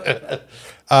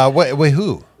 Wait,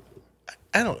 who?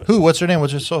 I don't. Who? What's her name?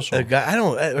 What's her social? A guy. I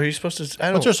don't. Are you supposed to? I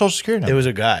don't. What's her social security number? It was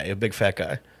a guy, a big fat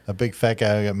guy. A big fat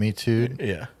guy who got Me Too'd?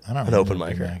 Yeah, I don't an remember. open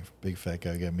micer. Big fat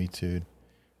guy who got Me Too'd.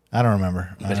 I don't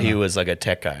remember. But he was like a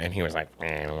tech guy, and he was like, he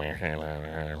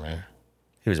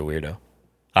was a weirdo.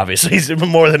 Obviously, he's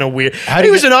more than a weird. How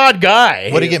He was an odd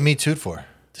guy. What did he get Me Too'd for?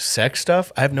 Sex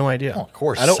stuff? I have no idea. Oh, of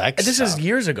course, I don't. sex This is stuff.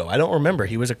 years ago. I don't remember.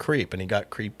 He was a creep, and he got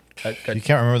creeped. You can't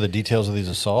remember the details of these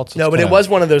assaults? No, It's but it kinda was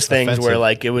one of those things where offensive.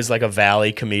 like it was like a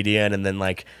Valley comedian, and then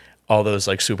like all those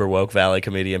like super woke Valley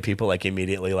comedian people like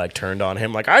immediately like turned on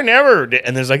him, like I never did.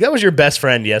 And there's like that was your best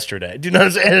friend yesterday. Do you know what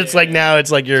I'm saying? It's like now it's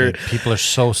like you're. People are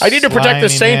so I need to protect the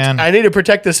slimy, saint. man. I need to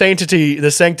protect the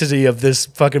sanctity of this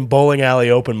fucking bowling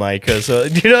alley open mic because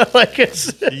you know like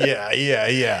it's.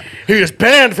 Yeah. He was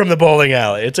banned from the bowling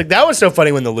alley. It's like that was so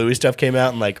funny when the Louis stuff came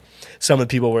out and like some of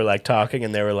the people were like talking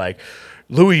and they were like,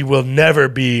 Louis will never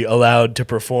be allowed to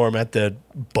perform at the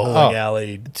bowling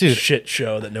alley dude. shit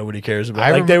show that nobody cares about.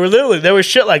 I Like they were literally there was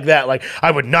shit like that. Like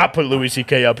I would not put Louis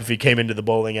C.K. up if he came into the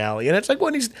bowling alley. And it's like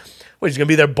when he's gonna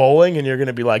be there bowling and you're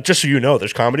gonna be like, just so you know,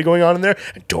 there's comedy going on in there.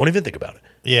 And don't even think about it.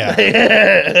 Yeah.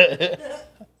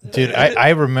 Dude, I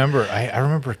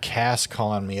remember Cass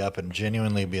calling me up and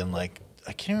genuinely being like,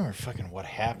 I can't remember fucking what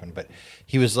happened, but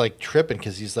he was like tripping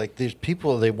because he's like, there's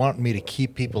people, they want me to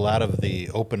keep people out of the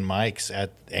open mics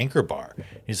at Anchor Bar.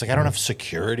 He's like, I don't have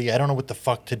security. I don't know what the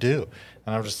fuck to do.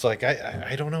 And I'm just like,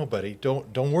 I don't know, buddy.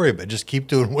 Don't worry, but just keep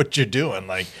doing what you're doing.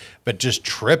 Like, but just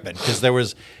tripping because there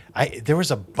was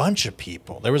a bunch of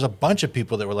people. There was a bunch of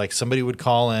people that were like, somebody would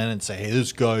call in and say, hey,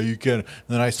 this guy, you can. And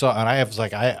then I was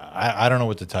like, I don't know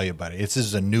what to tell you, buddy. This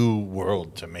is a new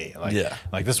world to me. Like, Yeah.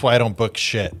 Like, that's why I don't book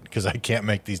shit because I can't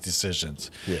make these decisions.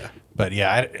 Yeah. But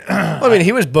yeah, Well, I mean,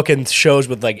 he was booking shows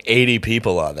with like 80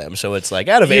 people on them, so it's like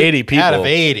out of 80 people, out of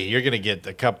 80, you're going to get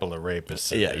a couple of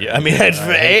rapists. in yeah, there. yeah. I mean, it's,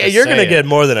 hate to you're say gonna it. get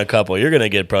more than a couple. You're gonna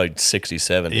get probably 60,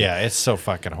 70. Yeah, it's so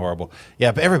fucking horrible.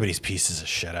 Yeah, but everybody's pieces of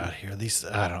shit out here. These,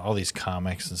 I don't know, all these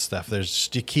comics and stuff. There's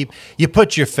just, you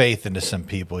put your faith into some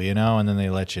people, you know, and then they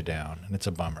let you down, and it's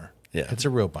a bummer. Yeah. It's a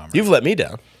real bummer. You've let me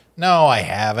down. No, I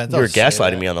haven't. You were Don't say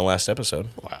gaslighting that. me on the last episode,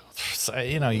 Wow. So,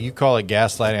 you know, you call it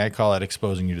gaslighting. I call it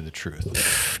exposing you to the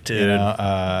truth. dude. You know,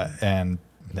 and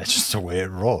that's just the way it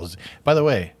rolls. By the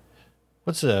way,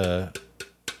 what's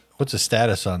What's the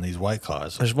status on these White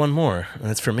Claws? There's one more, and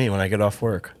it's for me when I get off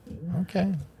work.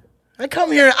 Okay. I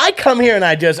come here and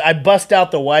I bust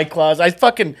out the White Claws. I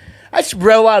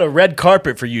roll out a red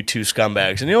carpet for you two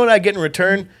scumbags. And you know what I get in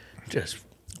return? Just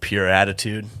pure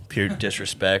attitude, pure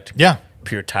disrespect. Yeah.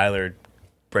 Pure Tyler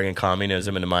bringing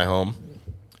communism into my home.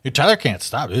 Dude, Tyler can't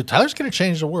stop. Dude, Tyler's going to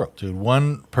change the world, dude.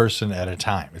 One person at a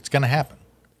time. It's going to happen.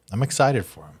 I'm excited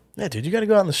for him. Yeah, dude, you got to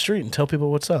go out in the street and tell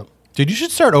people what's up. Dude, you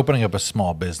should start opening up a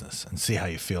small business and see how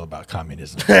you feel about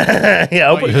communism. Yeah,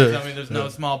 Oh, open you tell me there's no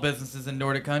small businesses in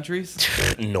Nordic countries?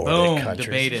 Nordic Boom, countries.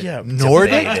 debated. Yeah,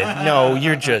 Nordic? debated. No,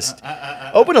 you're just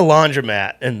open a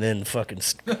laundromat and then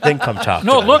then come talk.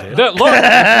 No, to look, me, dude.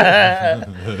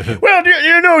 look. Well,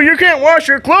 you know, you can't wash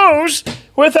your clothes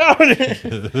without.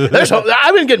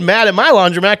 I've been getting mad at my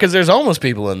laundromat because there's homeless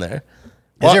people in there.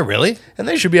 Is there really? And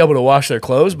they should be able to wash their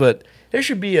clothes, but there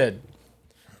should be a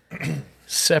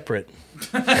separate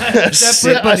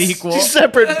Separate but equal.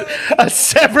 a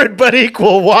separate but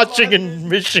equal washing and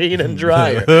machine and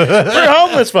dryer for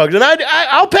homeless folks. And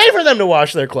I'll pay for them to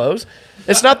wash their clothes.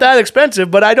 It's not that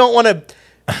expensive, but I don't want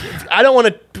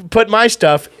to put my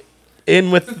stuff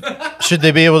in with. Should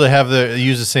they be able to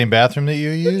use the same bathroom that you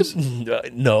use?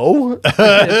 No,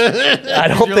 I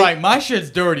don't You're think. like, my shit's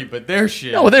dirty, but their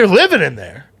shit. No, they're living in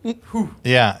there.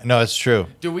 Yeah, no, it's true.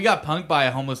 Dude, we got punked by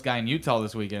a homeless guy in Utah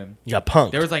this weekend. You got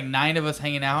punked. There was like 9 of us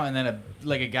hanging out, and then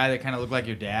a guy that kind of looked like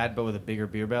your dad, but with a bigger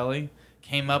beer belly,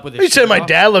 came up with his You said shirt my off.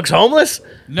 dad looks homeless.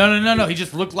 No. He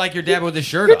just looked like your dad with his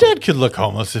shirt Your off. dad could look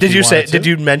homeless if Did he you say? wanted to. Did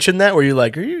you mention that? Were you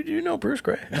like, do you know Bruce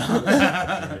Gray?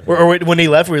 or when he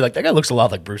left, were you like, that guy looks a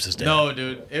lot like Bruce's dad? No,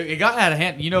 dude. It got out of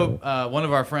hand. You know, one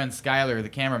of our friends, Skyler, the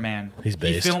cameraman, He's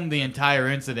based. he filmed the entire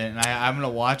incident, and I'm going to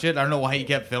watch it. I don't know why he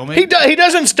kept filming. He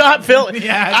doesn't stop filming.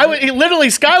 Yeah. He literally,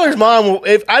 Skylar's mom.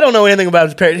 If I don't know anything about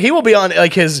his parents, he will be on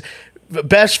like his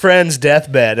best friend's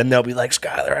deathbed, and they'll be like,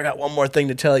 Skylar, I got one more thing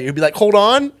to tell you. He'll be like, hold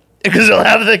on, because he'll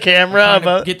have the camera. Trying to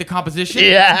About, get the composition.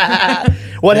 yeah.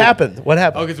 What happened? What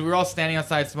happened? Oh, because we were all standing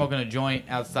outside smoking a joint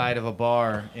outside of a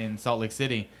bar in Salt Lake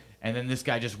City, and then this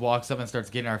guy just walks up and starts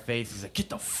getting in our face. He's like, "Get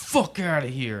the fuck out of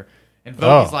here!" And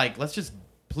Vogue's like, "Let's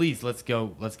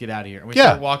go, let's get out of here." And we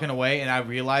start walking away, and I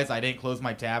realized I didn't close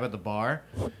my tab at the bar,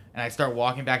 and I start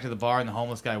walking back to the bar, and the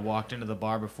homeless guy walked into the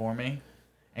bar before me,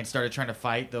 and started trying to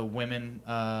fight the women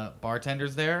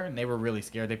bartenders there, and they were really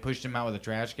scared. They pushed him out with a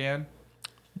trash can.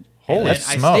 Holy And then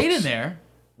smokes. I stayed in there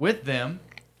with them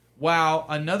while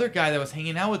another guy that was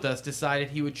hanging out with us decided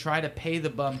he would try to pay the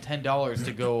bum $10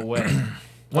 to go away.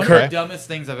 One Okay. of the dumbest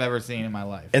things I've ever seen in my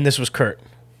life. And this was Kurt.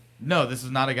 No, this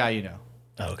is not a guy you know.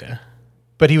 Oh, okay.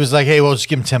 But he was like, hey, we'll just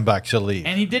give him $10. He'll leave.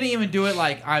 And he didn't even do it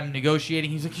like I'm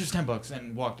negotiating. He's like, here's $10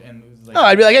 and walked and was like, Oh,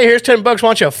 I'd be like, hey, here's $10. Why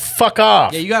don't you fuck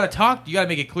off? yeah, you gotta talk. You gotta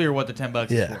make it clear what the $10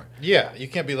 is Yeah. for. Yeah, you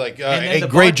can't be like, then hey, the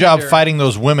great job bartender- fighting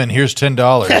those women. Here's $10.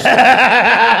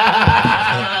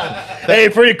 Hey,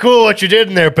 pretty cool what you did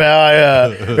in there, pal.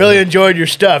 I really enjoyed your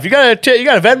stuff. You got a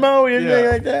Venmo or anything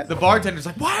like that? The bartender's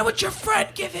like, why would your friend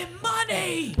give him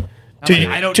money? I'm To like, you-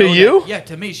 I don't to know you? that- Yeah,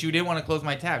 to me. She didn't want to close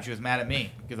my tab. She was mad at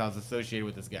me because I was associated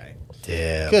with this guy.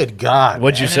 Damn. Good God.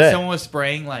 What'd you And then say? someone was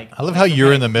spraying like. I love how some you're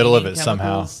kind in the middle of cleaning it somehow.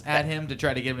 chemicals at him to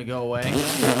try to get him to go away.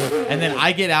 And then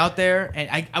I get out there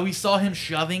and we saw him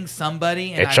shoving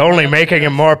somebody. And It's I only went up making to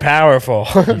him more powerful.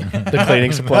 The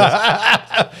cleaning supplies.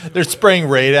 They're spraying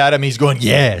right at him. He's going,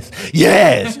 yes,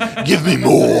 give me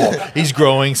more. He's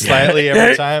growing slightly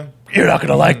every time. You're not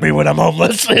gonna like me when I'm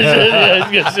homeless.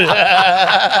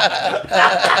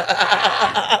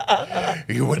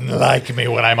 You wouldn't like me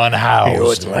when I'm You unhoused.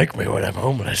 wouldn't like me when I'm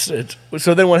homeless.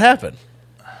 So then what happened?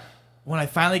 When I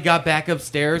finally got back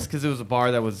upstairs, because it was a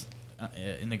bar that was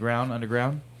in the ground,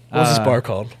 underground. What was this bar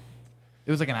called? It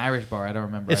was like an Irish bar. I don't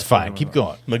remember. It's I forget fine. what Keep it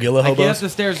was. going. McGilla I get up Hobos? the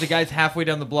stairs. The guy's halfway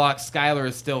down the block. Skylar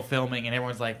is still filming, and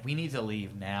everyone's like, "We need to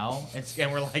leave now." And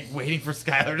we're like waiting for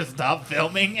Skylar to stop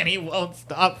filming, and he won't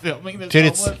stop filming this Dude,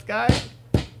 it's- homeless guy.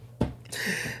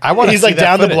 I want to He's see like that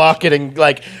down the footage. block getting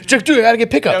like, dude, I gotta get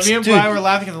Yeah, pickups. me and Dude. Brian were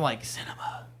laughing because I'm like,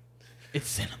 "Cinema, it's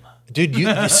cinema." Dude,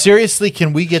 you seriously,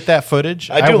 can we get that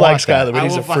footage? I do like want that. Skylar, but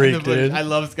he's a will find freak, the footage. dude. I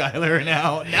love Skylar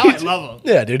now. Now I love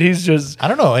him. Yeah, dude, he's just I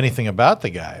don't know anything about the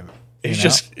guy.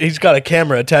 he's got a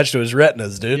camera attached to his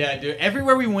retinas, dude. Yeah, dude.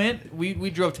 Everywhere we went, we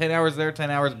drove 10 hours there, 10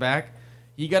 hours back.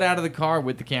 He got out of the car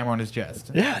with the camera on his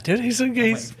chest. Yeah, dude, he's Dude,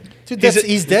 he's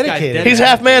he's dedicated. He's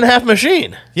half man, half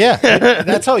machine. Yeah,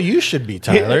 that's how you should be,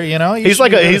 Tyler. You know, you He's should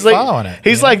like be a really he's like following it.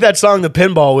 he's you know? like that song, The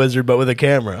Pinball Wizard, but with a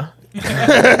camera. He's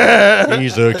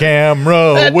a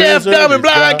camera That deaf, wizard. dumb, and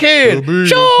He's blind got kid to be-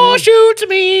 sure shoots a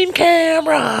mean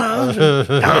camera.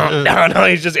 No,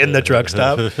 he's just in the truck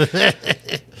stop.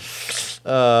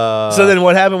 So then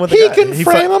what happened with the He guy? can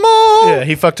frame them all. Yeah,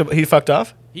 he fucked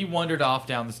off. He wandered off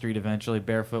down the street eventually,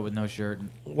 barefoot with no shirt.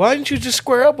 Why didn't you just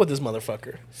square up with this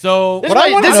motherfucker? So This is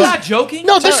why- I'm this is- not joking.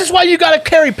 No, this is why you gotta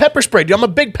carry pepper spray, dude. I'm a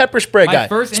big pepper spray My guy.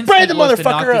 first Spray instinct the was to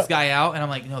knock motherfucker this up. guy out, and I'm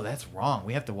like, no, that's wrong.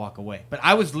 We have to walk away. But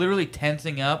I was literally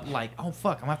tensing up, like, oh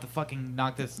fuck, I'm gonna have to fucking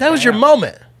knock this. That was guy your out.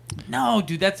 moment. No,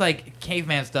 dude, that's like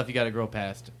caveman stuff. You got to grow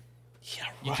past. Yeah,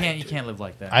 You can't live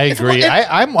like that. I agree. If-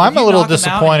 I'm If a you little knock him out and he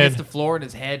disappointed. hits the floor, and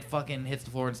his head fucking hits the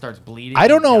floor and starts bleeding. I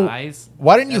don't and know. dies.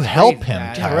 Why didn't you That's help crazy, him,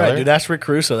 man. Tyler? All right, dude. That's Rick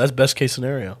Caruso. That's best case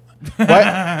scenario.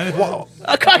 Why,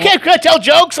 I can't tell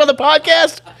jokes on the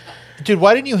podcast. dude,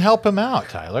 why didn't you help him out,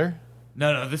 Tyler?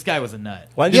 No, this guy was a nut.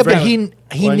 Why didn't Yeah, you but bring he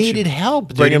why didn't needed you help,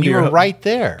 dude, bring him and to you your were ho- right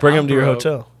there. bring him to your Broke,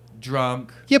 hotel?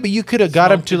 Drunk. Yeah, but you could have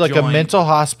got him Smoked to a like a joint. mental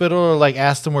hospital or like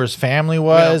asked him where his family We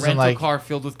had a was, and rental like car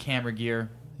filled with camera gear.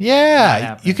 Not yeah,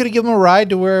 happening. you could have given him a ride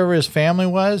to wherever his family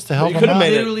was to help you him could've out.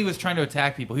 made it- Literally was trying to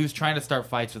attack people. He was trying to start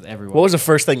fights with everyone. What was the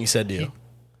first thing he said to you?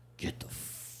 Get the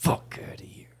fuck out of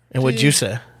here. And what'd you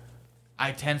say?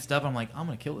 I tensed up. I'm like, I'm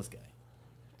gonna kill this guy.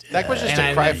 That was just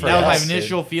And a cry that for was my help, dude.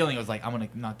 initial feeling. It was like, I'm gonna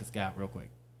knock this guy out real quick.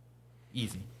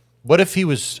 Easy. What if he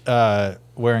was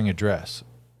wearing a dress?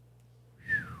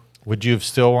 Would you have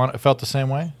still felt the same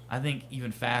way? I think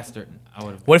even faster. I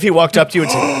would have. What if he walked up to you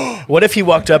and said, "What if he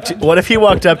walked up to? What if he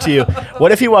walked up to you?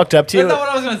 What if he walked up to That's you? not what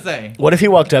I was gonna say. What if he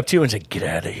walked up to you and said, "Get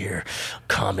out of here,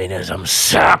 communism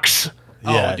sucks."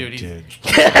 Oh, dude, you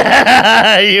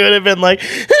would have been like,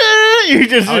 you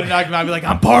just I would knock him out and be like,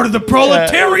 I'm part of the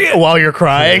proletariat. while you're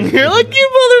crying. You're like, you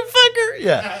motherfucker.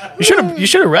 Yeah, you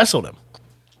should have wrestled him.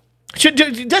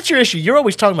 That's your issue. You're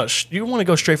always talking about you want to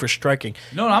go straight for striking.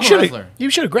 No, I'm a You wrestler. You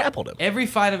should have grappled him. Every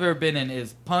fight I've ever been in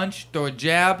is punch, throw a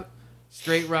jab,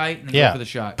 straight right, and then Yeah. go for the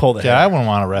shot. Pull the Yeah, I hair. wouldn't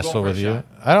want to wrestle for a with you. shot.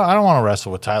 I don't want to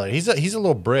wrestle with Tyler. He's a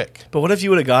little brick. But what if you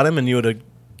would have got him and you would have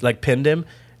like pinned him,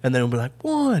 and then it would be like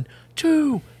 1,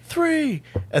 2, 3,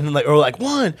 and then or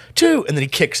 1, 2, and then he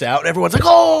kicks out, and everyone's like,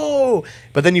 oh!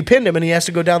 But then you pinned him, and he has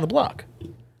to go down the block.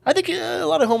 I think a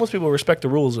lot of homeless people respect the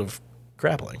rules of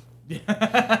grappling.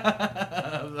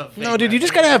 No, dude, you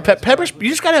just gotta have pepper. You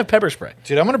just gotta have pepper spray.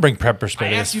 Dude, I'm gonna bring pepper spray.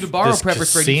 I to asked you this- to borrow this pepper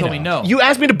spray. You told me casino. no. You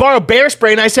asked me to borrow bear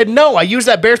spray, and I said no. I use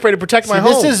that bear spray to protect my See,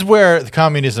 home. this is where the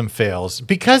communism fails.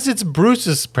 Because it's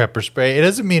Bruce's pepper spray, it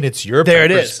doesn't mean it's your there. It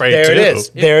pepper is. spray There too. it is.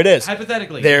 There it is.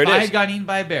 Hypothetically, There if it I is. had gotten eaten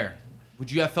by a bear, would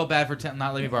you have felt bad for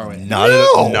not letting me borrow it? Not,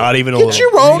 No. not even a Get little.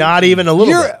 your own- Not even a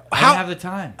little. You're- Bit. I how don't have the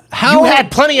time. how You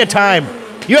had plenty of time.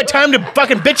 You had time to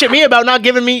fucking bitch at me about not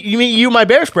giving you my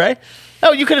bear spray.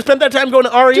 Oh, you could have spent that time going to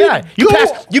REI. Dude,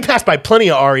 go- You passed by plenty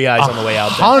of REIs on the way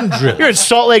out there. 100. You're in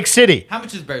Salt Lake City. How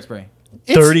much is bear spray?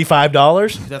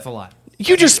 $35. That's a lot.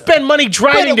 You just spend money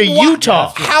driving to What-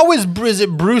 Utah. How is it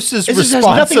Bruce's This has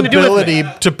nothing to do with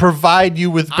responsibility to provide you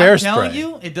with bear I'm spray? telling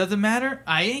you, it doesn't matter.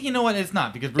 You know what? It's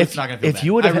not because Bruce If- is not gonna feel if bad.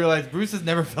 you would I have- realize Bruce has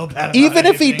never felt bad. About Even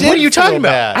if he anything. did, What are you feel talking about?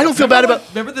 bad. I don't feel bad about.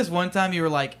 Remember this one time you were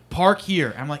like, "Park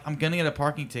here." I'm like, "I'm gonna get a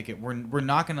parking ticket. We're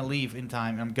not gonna leave in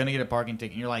time. I'm gonna get a parking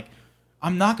ticket." And you're like,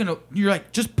 "I'm not gonna." You're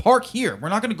like, "Just park here. We're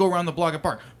not gonna go around the block and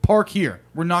park. Park here.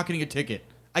 We're not getting a ticket."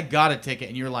 I got a ticket,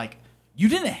 and you're like, "You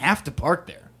didn't have to park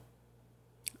there."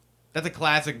 That's a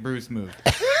classic Bruce move.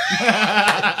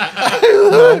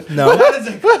 No,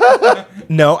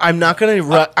 no, I'm not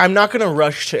gonna. I'm not gonna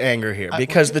rush to anger here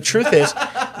because the truth is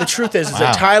Wow.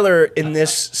 that Tyler in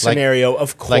this scenario,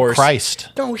 of Like course, Christ.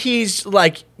 No, he's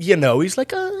like he's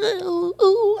like,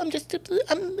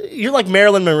 you're like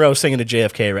Marilyn Monroe singing to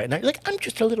JFK right now. You're like, I'm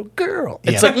just a little girl.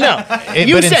 It's Yeah. like no, But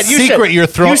in secret, you're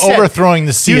overthrowing the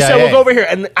You CIA. said we'll go over here,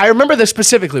 and I remember this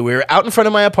specifically. We were out in front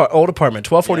of my old apartment,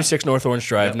 1246 North Orange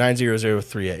Drive,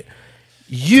 90038.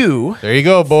 You. There you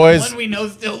go, boys. One we know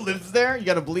still lives there. You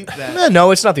gotta bleep that.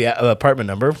 No, it's not the apartment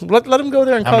number. Let him go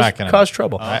there and I'm not gonna cause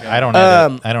trouble. I don't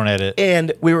edit. I don't edit.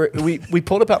 And we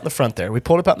pulled up out in the front there. We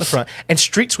pulled up out in the front, and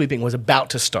street sweeping was about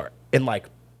to start in like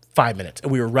 5 minutes. And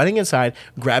we were running inside,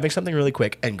 grabbing something really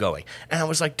quick, and going. And I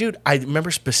was like, dude, I remember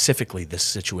specifically this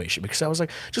situation because I was like,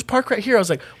 just park right here. I was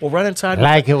like, we'll run inside.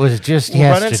 Like it was just We'll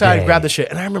run yesterday. inside, grab the shit.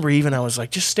 And I remember I was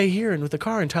like, just stay here and with the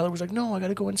car. And Tyler was like, no, I got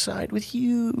to go inside with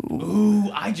you.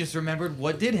 Ooh, I just remembered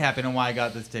what did happen and why I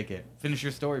got this ticket. Finish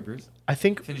your story, Bruce. I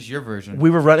think Finish your version. we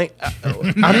were running.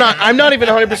 I'm not even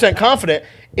 100% confident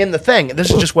in the thing.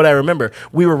 This is just what I remember.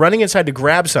 We were running inside to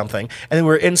grab something, and then we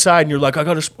were inside, and you're like,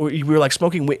 we were like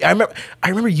smoking weed. I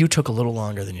remember you took a little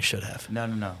longer than you should have. No.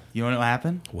 You wanna know what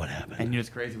happened? What happened? And you know it's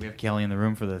crazy. We have Kelly in the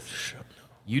room for this.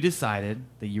 you decided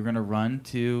that you were going to run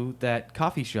to that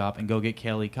coffee shop and go get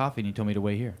Kelly coffee, and you told me to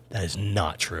wait here. That is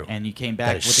not true. And you came That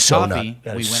back is with the so coffee. not-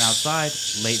 that We is went outside,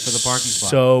 late for the parking spot.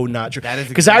 So not true. That is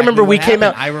because I remember we came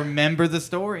out. I remember the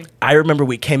story. I remember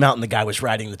we came out and the guy was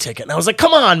writing the ticket, and I was like,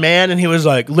 "Come on, man!" And he was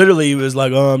like, literally,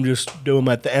 "Oh, I'm just doing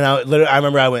my thing." And I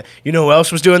remember I went, "You know who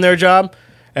else was doing their job?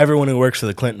 Everyone who works for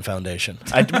the Clinton Foundation."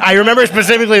 I remember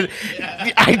specifically.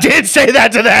 I did say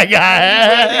that to that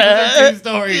guy. Two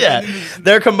stories. Yeah,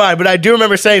 they're combined. But I do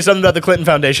remember saying something about the Clinton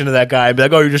Foundation to that guy. I'd be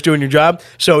like, "Oh, you're just doing your job?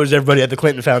 So is everybody at the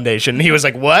Clinton Foundation." And he was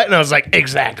like, "What?" And I was like,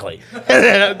 "Exactly."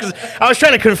 Because I was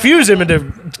trying to confuse him into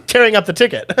tearing up the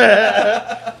ticket. Dude,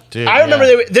 I remember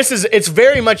yeah. it's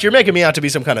very much, you're making me out to be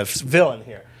some kind of villain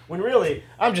here. When really,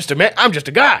 I'm just a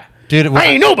guy. Dude, I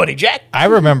ain't nobody, Jack. I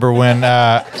remember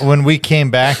when we came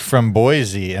back from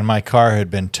Boise and my car had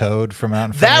been towed from out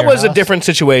in front That of your was a house. different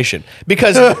situation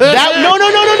because no.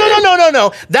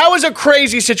 That was a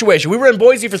crazy situation. We were in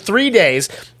Boise for 3 days,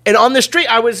 and on the street,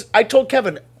 I told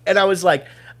Kevin, and I was like,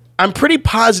 I'm pretty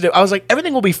positive. I was like,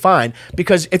 everything will be fine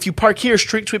because if you park here,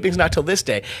 street sweeping's not till this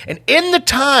day. And in the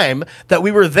time that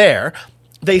we were there,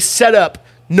 they set up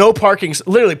no parking,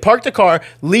 literally park the car,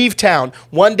 leave town.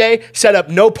 One day, set up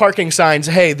no parking signs.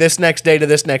 Hey, this next day to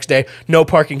this next day, no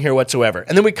parking here whatsoever.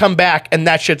 And then we come back and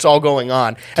that shit's all going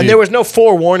on. And there was no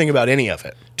forewarning about any of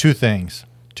it. Two things.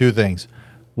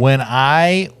 When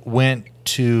I went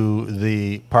to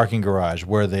the parking garage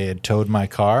where they had towed my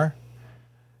car,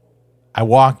 I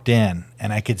walked in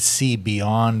and I could see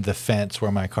beyond the fence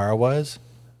where my car was,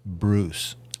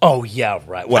 Bruce. Oh, yeah,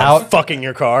 right. Well, fucking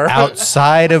your car.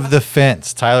 Outside of the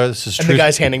fence. Tyler, this is true. And the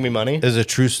guy's handing me money. This is a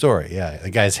true story. Yeah.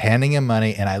 The guy's handing him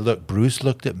money, and Bruce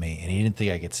looked at me, and he didn't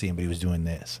think I could see him, but he was doing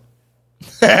this.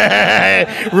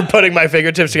 We're putting my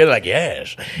fingertips together like,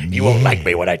 yes, you won't like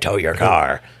me when I tow your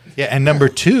car. Yeah, and number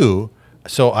two,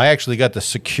 so I actually got the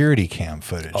security cam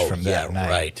footage from that night.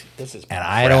 Right. This is And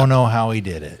I don't know how he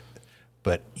did it,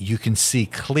 but you can see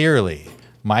clearly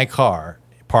my car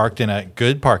parked in a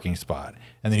good parking spot,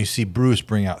 and then you see Bruce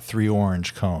bring out 3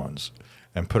 orange cones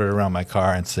and put it around my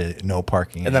car and say no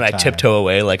parking. And then I anytime. tiptoe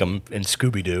away like I'm in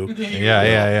Scooby-Doo.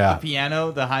 Yeah.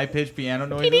 Piano, the high-pitched piano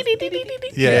noises.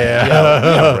 Yeah.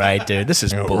 Yeah, right, dude. This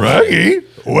is bullshit. Raggy,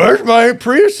 where's my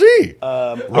Prius-C?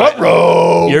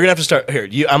 Ruh-roh. You're gonna have to start here.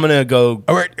 I'm gonna go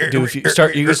do a few,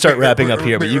 start. You can start wrapping up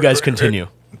here, but you guys continue.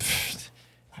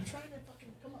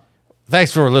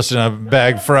 Thanks for listening to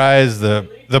Bag Fries, the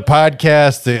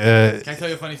podcast. Can I tell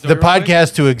you a funny story? The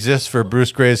podcast to exist for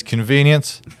Bruce Gray's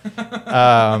convenience.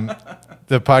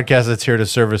 The podcast that's here to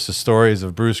service the stories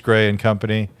of Bruce Gray and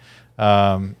company.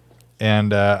 I'm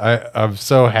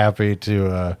so happy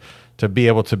to be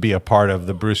able to be a part of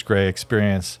the Bruce Gray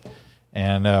experience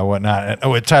and whatnot. Oh,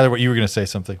 wait, Tyler, you were going to say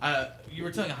something. You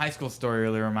were telling a high school story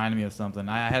earlier, reminded me of something.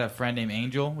 I had a friend named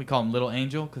Angel. We call him Little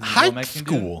Angel because he's a little High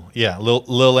Mexican dude. school. Yeah,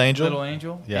 Lil Angel. Little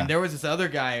Angel. Yeah. And there was this other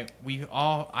guy.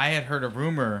 I had heard a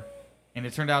rumor, and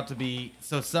it turned out to be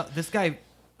this guy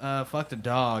fucked a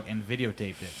dog and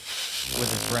videotaped it with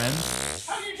his friends.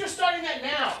 How are you just starting that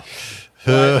now?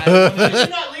 But Do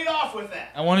not lead off with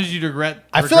that. I wanted you to regret.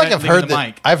 I feel like I've heard the that.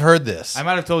 mic. I've heard this. I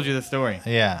might have told you the story.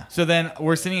 Yeah. So then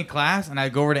we're sitting in class, and I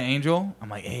go over to Angel. I'm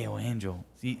like, "Hey, Angel,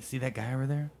 see that guy over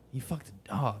there? He fucked a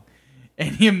dog."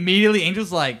 And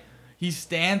Angel's like, he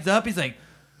stands up. He's like,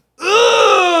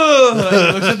 "Ugh!" And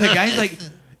he looks at the guy. He's like,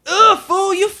 "Ugh,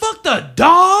 fool, you fucked a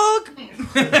dog."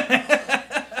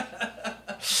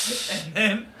 And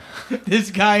then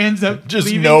this guy ends up Just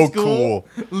leaving no school.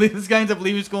 This guy ends up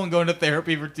leaving school and going to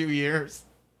therapy for 2 years.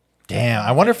 Damn.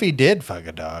 I wonder if he did fuck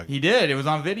a dog. He did. It was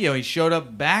on video. He showed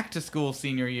up back to school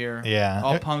senior year. Yeah.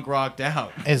 All punk rocked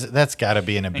out. That's got to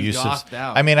be an abusive. gossed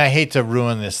out. I mean, I hate to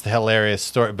ruin this hilarious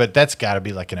story, but that's got to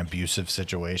be like an abusive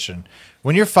situation.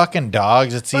 When you're fucking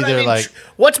dogs, it's But I either mean, like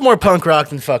what's more punk rock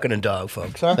than fucking a dog,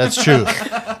 folks? Huh? that's true. 1,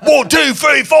 2,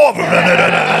 3, 4.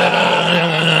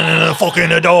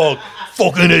 Fucking a dog.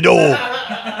 Fucking a dog.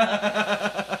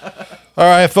 All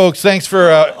right, folks. Thanks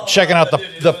for checking out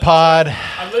the pod.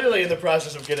 I'm literally in the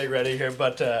process of getting ready here,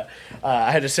 but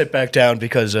I had to sit back down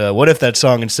because what if that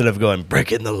song, instead of going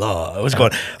breaking the law, it was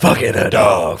going fucking a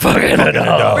dog, fucking a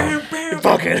dog,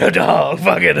 fucking a dog,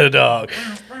 fucking a dog.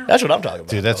 That's what I'm talking about.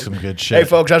 Dude, that's folks. some good shit. Hey,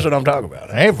 folks, that's what I'm talking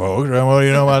about. Hey, folks, what do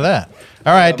you know about that?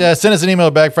 All right, send us an email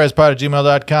at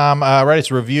bagfriespod@gmail.com. Write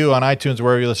us a review on iTunes,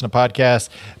 wherever you listen to podcasts.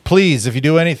 Please, if you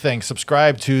do anything,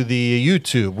 subscribe to the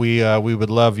YouTube. We would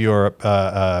love your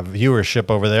viewership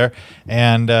over there.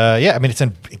 And, I mean, it's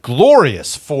in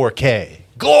glorious 4K.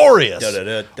 Glorious.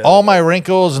 Da-da-da-da. All my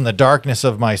wrinkles and the darkness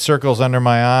of my circles under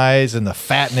my eyes and the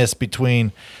fatness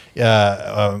between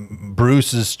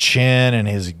Bruce's chin and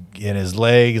his in his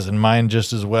legs and mine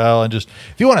just as well. And just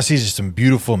if you want to see just some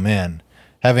beautiful men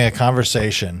having a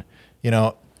conversation,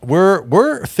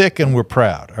 we're thick and we're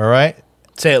proud. All right,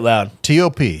 Say it loud.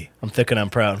 T.O.P. I'm thick and I'm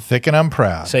proud. Thick and I'm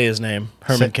proud. Say his name,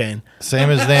 Herman Cain. Same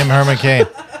as name, Herman Cain.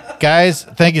 Guys,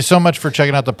 thank you so much for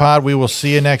checking out the pod. We will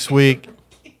see you next week.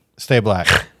 Stay black.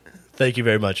 Thank you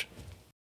very much.